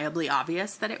undeniably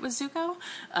obvious that it was Zuko.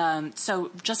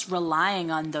 So just relying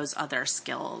on those other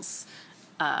skills...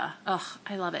 I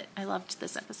love it. I loved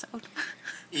this episode.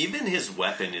 Even his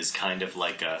weapon is kind of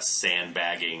like a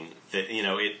sandbagging that,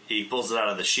 he pulls it out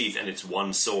of the sheath and it's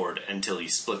one sword until he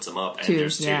splits them up and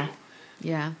there's two.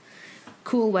 Yeah.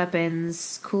 Cool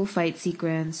weapons, cool fight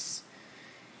sequence.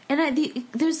 And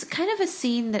there's kind of a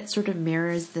scene that sort of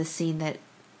mirrors the scene that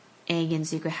Aang and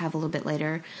Zuko have a little bit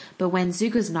later. But when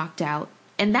Zuko's knocked out,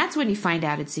 and that's when you find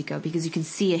out it's Zuko because you can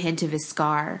see a hint of his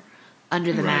scar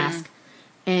under the mask.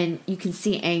 And you can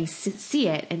see Aang see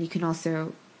it, and you can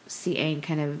also see Aang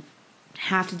kind of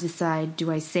have to decide,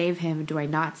 do I save him, do I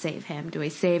not save him? Do I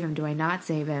save him, do I not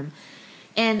save him?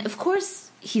 And, of course,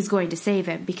 he's going to save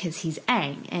him because he's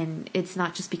Aang, and it's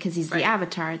not just because he's the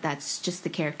Avatar, that's just the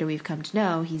character we've come to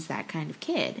know, he's that kind of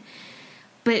kid.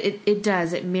 But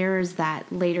it mirrors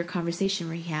that later conversation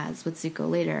where he has with Zuko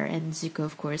later, and Zuko,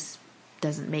 of course,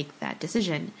 doesn't make that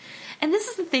decision. And this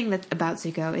is the thing about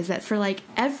Zuko, is that for, like,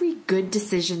 every good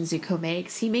decision Zuko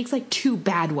makes, he makes, like, 2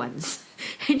 bad ones.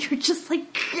 And you're just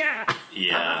like, gah!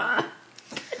 Yeah.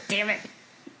 Damn it.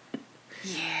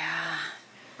 Yeah.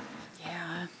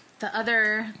 The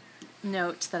other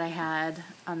note that I had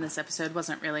on this episode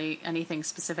wasn't really anything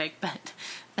specific, but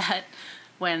that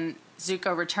when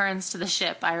Zuko returns to the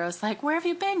ship, Iroh's like, where have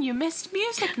you been? You missed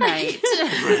music night.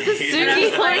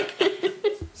 Suki's like...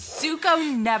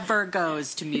 Zuko never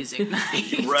goes to music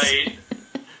night. Right.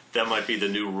 That might be the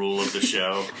new rule of the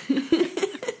show.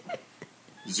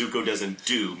 Zuko doesn't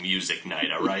do music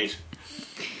night, all right?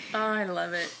 Oh, I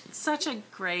love it. Such a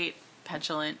great,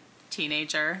 petulant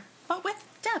teenager, but with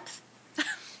depth.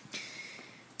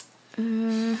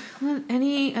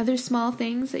 Any other small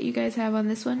things that you guys have on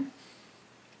this one?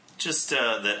 Just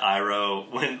that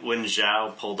Iroh, when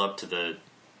Zhao pulled up to the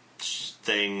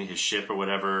thing, his ship or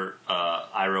whatever,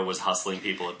 Iroh was hustling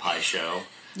people at Pai Sho.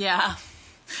 Yeah.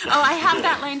 Oh, I have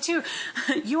that line too.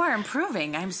 You are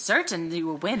improving. I'm certain you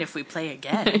will win if we play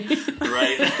again.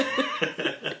 Right.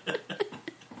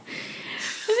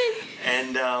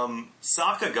 And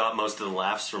Sokka got most of the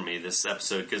laughs from me this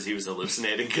episode because he was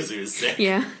hallucinating because he was sick.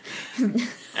 Yeah.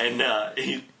 And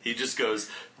he just goes,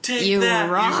 "Take you that,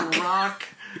 rock. you rock."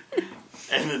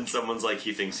 And then someone's like,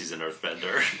 he thinks he's an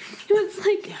earthbender. It's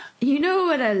like, you know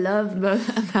what I love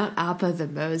about Appa the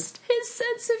most? His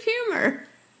sense of humor.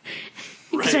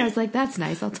 Right. So I was like, that's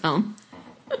nice, I'll tell him.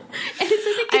 And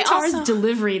it's like the guitar's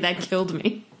delivery that killed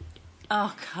me.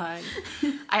 Oh, God.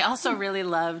 I also really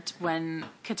loved when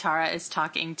Katara is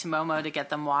talking to Momo to get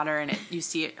them water, and you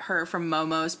see her from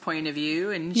Momo's point of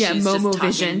view, and she's Momo just talking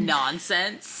vision.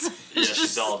 Nonsense. Yeah,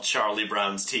 she's all Charlie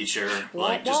Brown's teacher,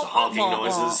 like just honking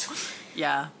noises.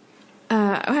 Yeah.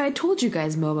 I told you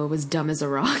guys Momo was dumb as a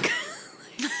rock.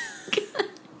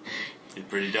 He's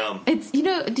pretty dumb. Did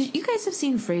you guys have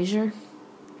seen Frasier?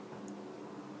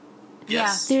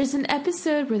 Yes. Yeah. There's an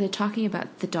episode where they're talking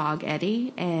about the dog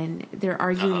Eddie, and they're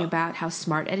arguing about how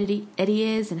smart Eddie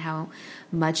is and how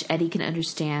much Eddie can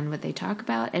understand what they talk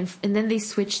about. And then they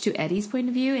switch to Eddie's point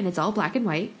of view, and it's all black and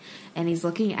white. And he's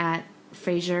looking at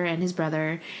Frasier and his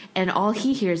brother, and all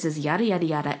he hears is yada yada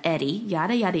yada Eddie,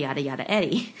 yada yada yada yada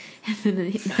Eddie, and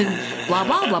then blah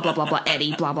blah blah blah blah blah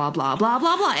Eddie, blah blah blah blah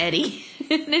blah blah Eddie.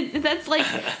 And that's like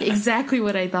exactly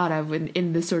what I thought of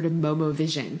in the sort of Momo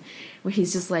vision, where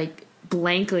he's just like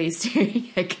blankly staring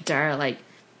at Katara, like.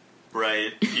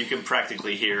 Right, you can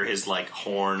practically hear his like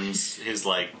horns, his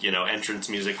like entrance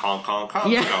music, honk honk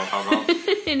honk, Yeah. honk honk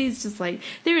honk. And he's just like,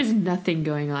 there is nothing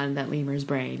going on in that lemur's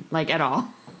brain, like at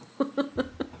all.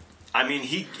 I mean,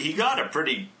 he got a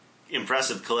pretty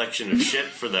impressive collection of shit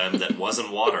for them that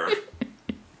wasn't water.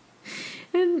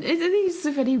 And I think it's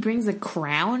so funny. He brings a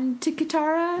crown to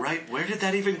Katara. Right, where did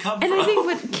that even come And from? I think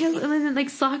what kills, and then like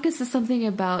Sokka says something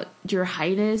about your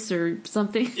highness or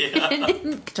something. Yeah.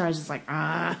 And Katara's just like,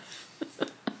 ah.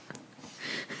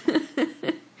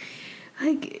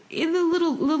 Like in the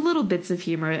little bits of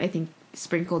humor, I think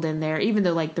sprinkled in there, even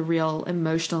though like the real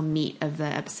emotional meat of the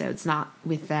episode's not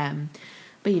with them,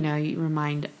 but you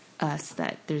remind us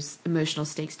that there's emotional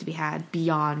stakes to be had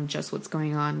beyond just what's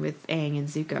going on with Aang and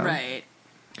Zuko. Right.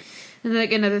 And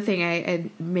like another thing I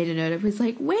made a note of was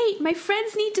like, wait, my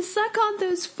friends need to suck on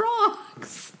those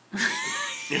frogs.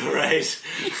 Right.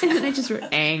 And then I just wrote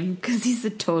Aang because he's a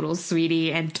total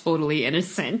sweetie and totally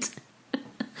innocent.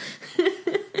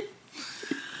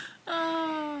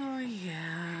 Oh,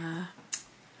 yeah.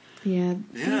 Yeah.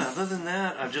 Yeah, other than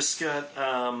that, I've just got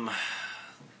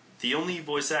the only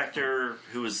voice actor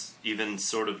who was even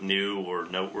sort of new or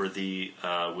noteworthy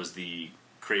was the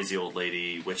crazy old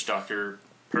lady witch doctor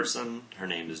person. Her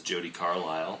name is Jodie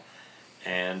Carlisle,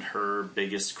 and her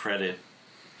biggest credit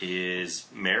is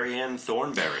Marianne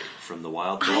Thornberry from the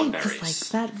Wild Thornberries. I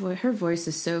just like that her voice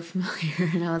is so familiar,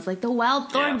 and I was like, the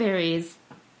Wild Thornberries.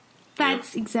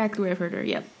 That's exactly where I've heard her.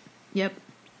 Yep.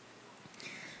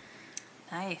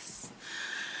 Nice.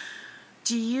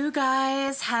 Do you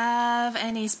guys have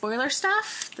any spoiler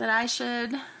stuff that I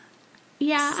should?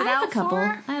 Yeah, Sit I have out a couple.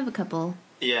 for? I have a couple.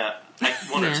 Yeah,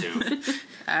 one or Yeah. two.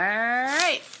 All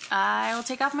right. I will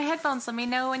take off my headphones. Let me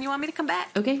know when you want me to come back.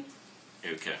 Okay.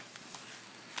 Okay.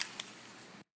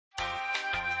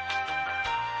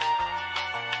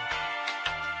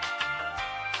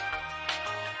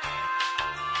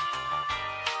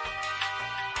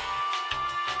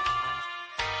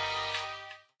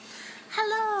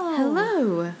 Hello.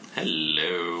 Hello.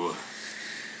 Hello.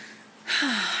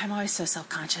 I'm always so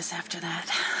self-conscious after that.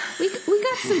 We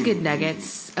got some good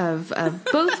nuggets of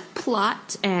both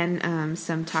plot and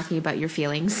some talking about your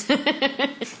feelings. My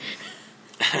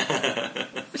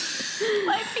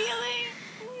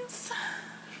feelings.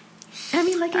 I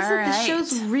mean, like I said, All the right.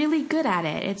 show's really good at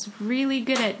it. It's really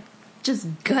good at just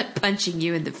gut punching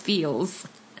you in the feels.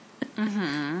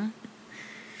 For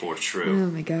Oh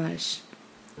true. my gosh.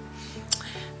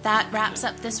 That wraps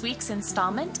up this week's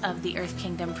installment of the Earth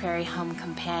Kingdom Prairie Home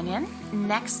Companion.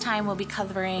 Next time we'll be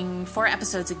covering 4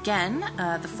 episodes again.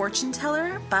 The Fortune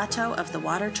Teller, Bato of the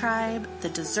Water Tribe, The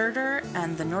Deserter,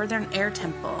 and the Northern Air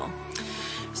Temple.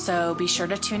 So be sure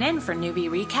to tune in for newbie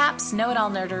recaps,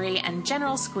 know-it-all nerdery, and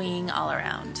general squeeing all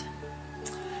around.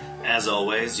 As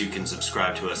always, you can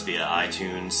subscribe to us via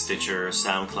iTunes, Stitcher,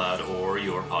 SoundCloud, or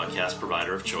your podcast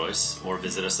provider of choice, or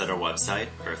visit us at our website,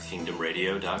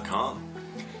 earthkingdomradio.com.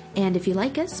 And if you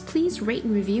like us, please rate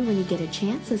and review when you get a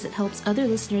chance, as it helps other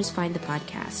listeners find the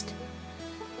podcast.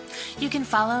 You can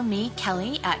follow me,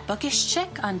 Kelly, at Bookish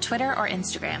Chick on Twitter or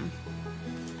Instagram.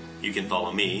 You can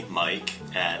follow me, Mike,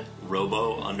 at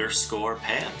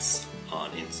robo_pants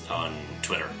on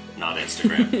Twitter, not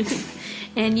Instagram.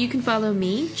 And you can follow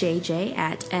me, JJ,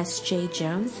 at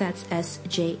SJJones, that's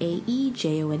SJAEJONES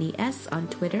on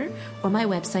Twitter, or my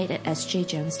website at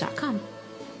sjjones.com.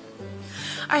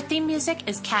 Our theme music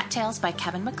is Cattails by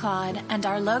Kevin MacLeod, and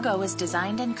our logo was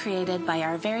designed and created by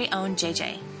our very own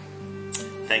JJ.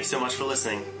 Thanks so much for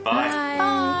listening. Bye. Bye.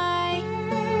 Bye!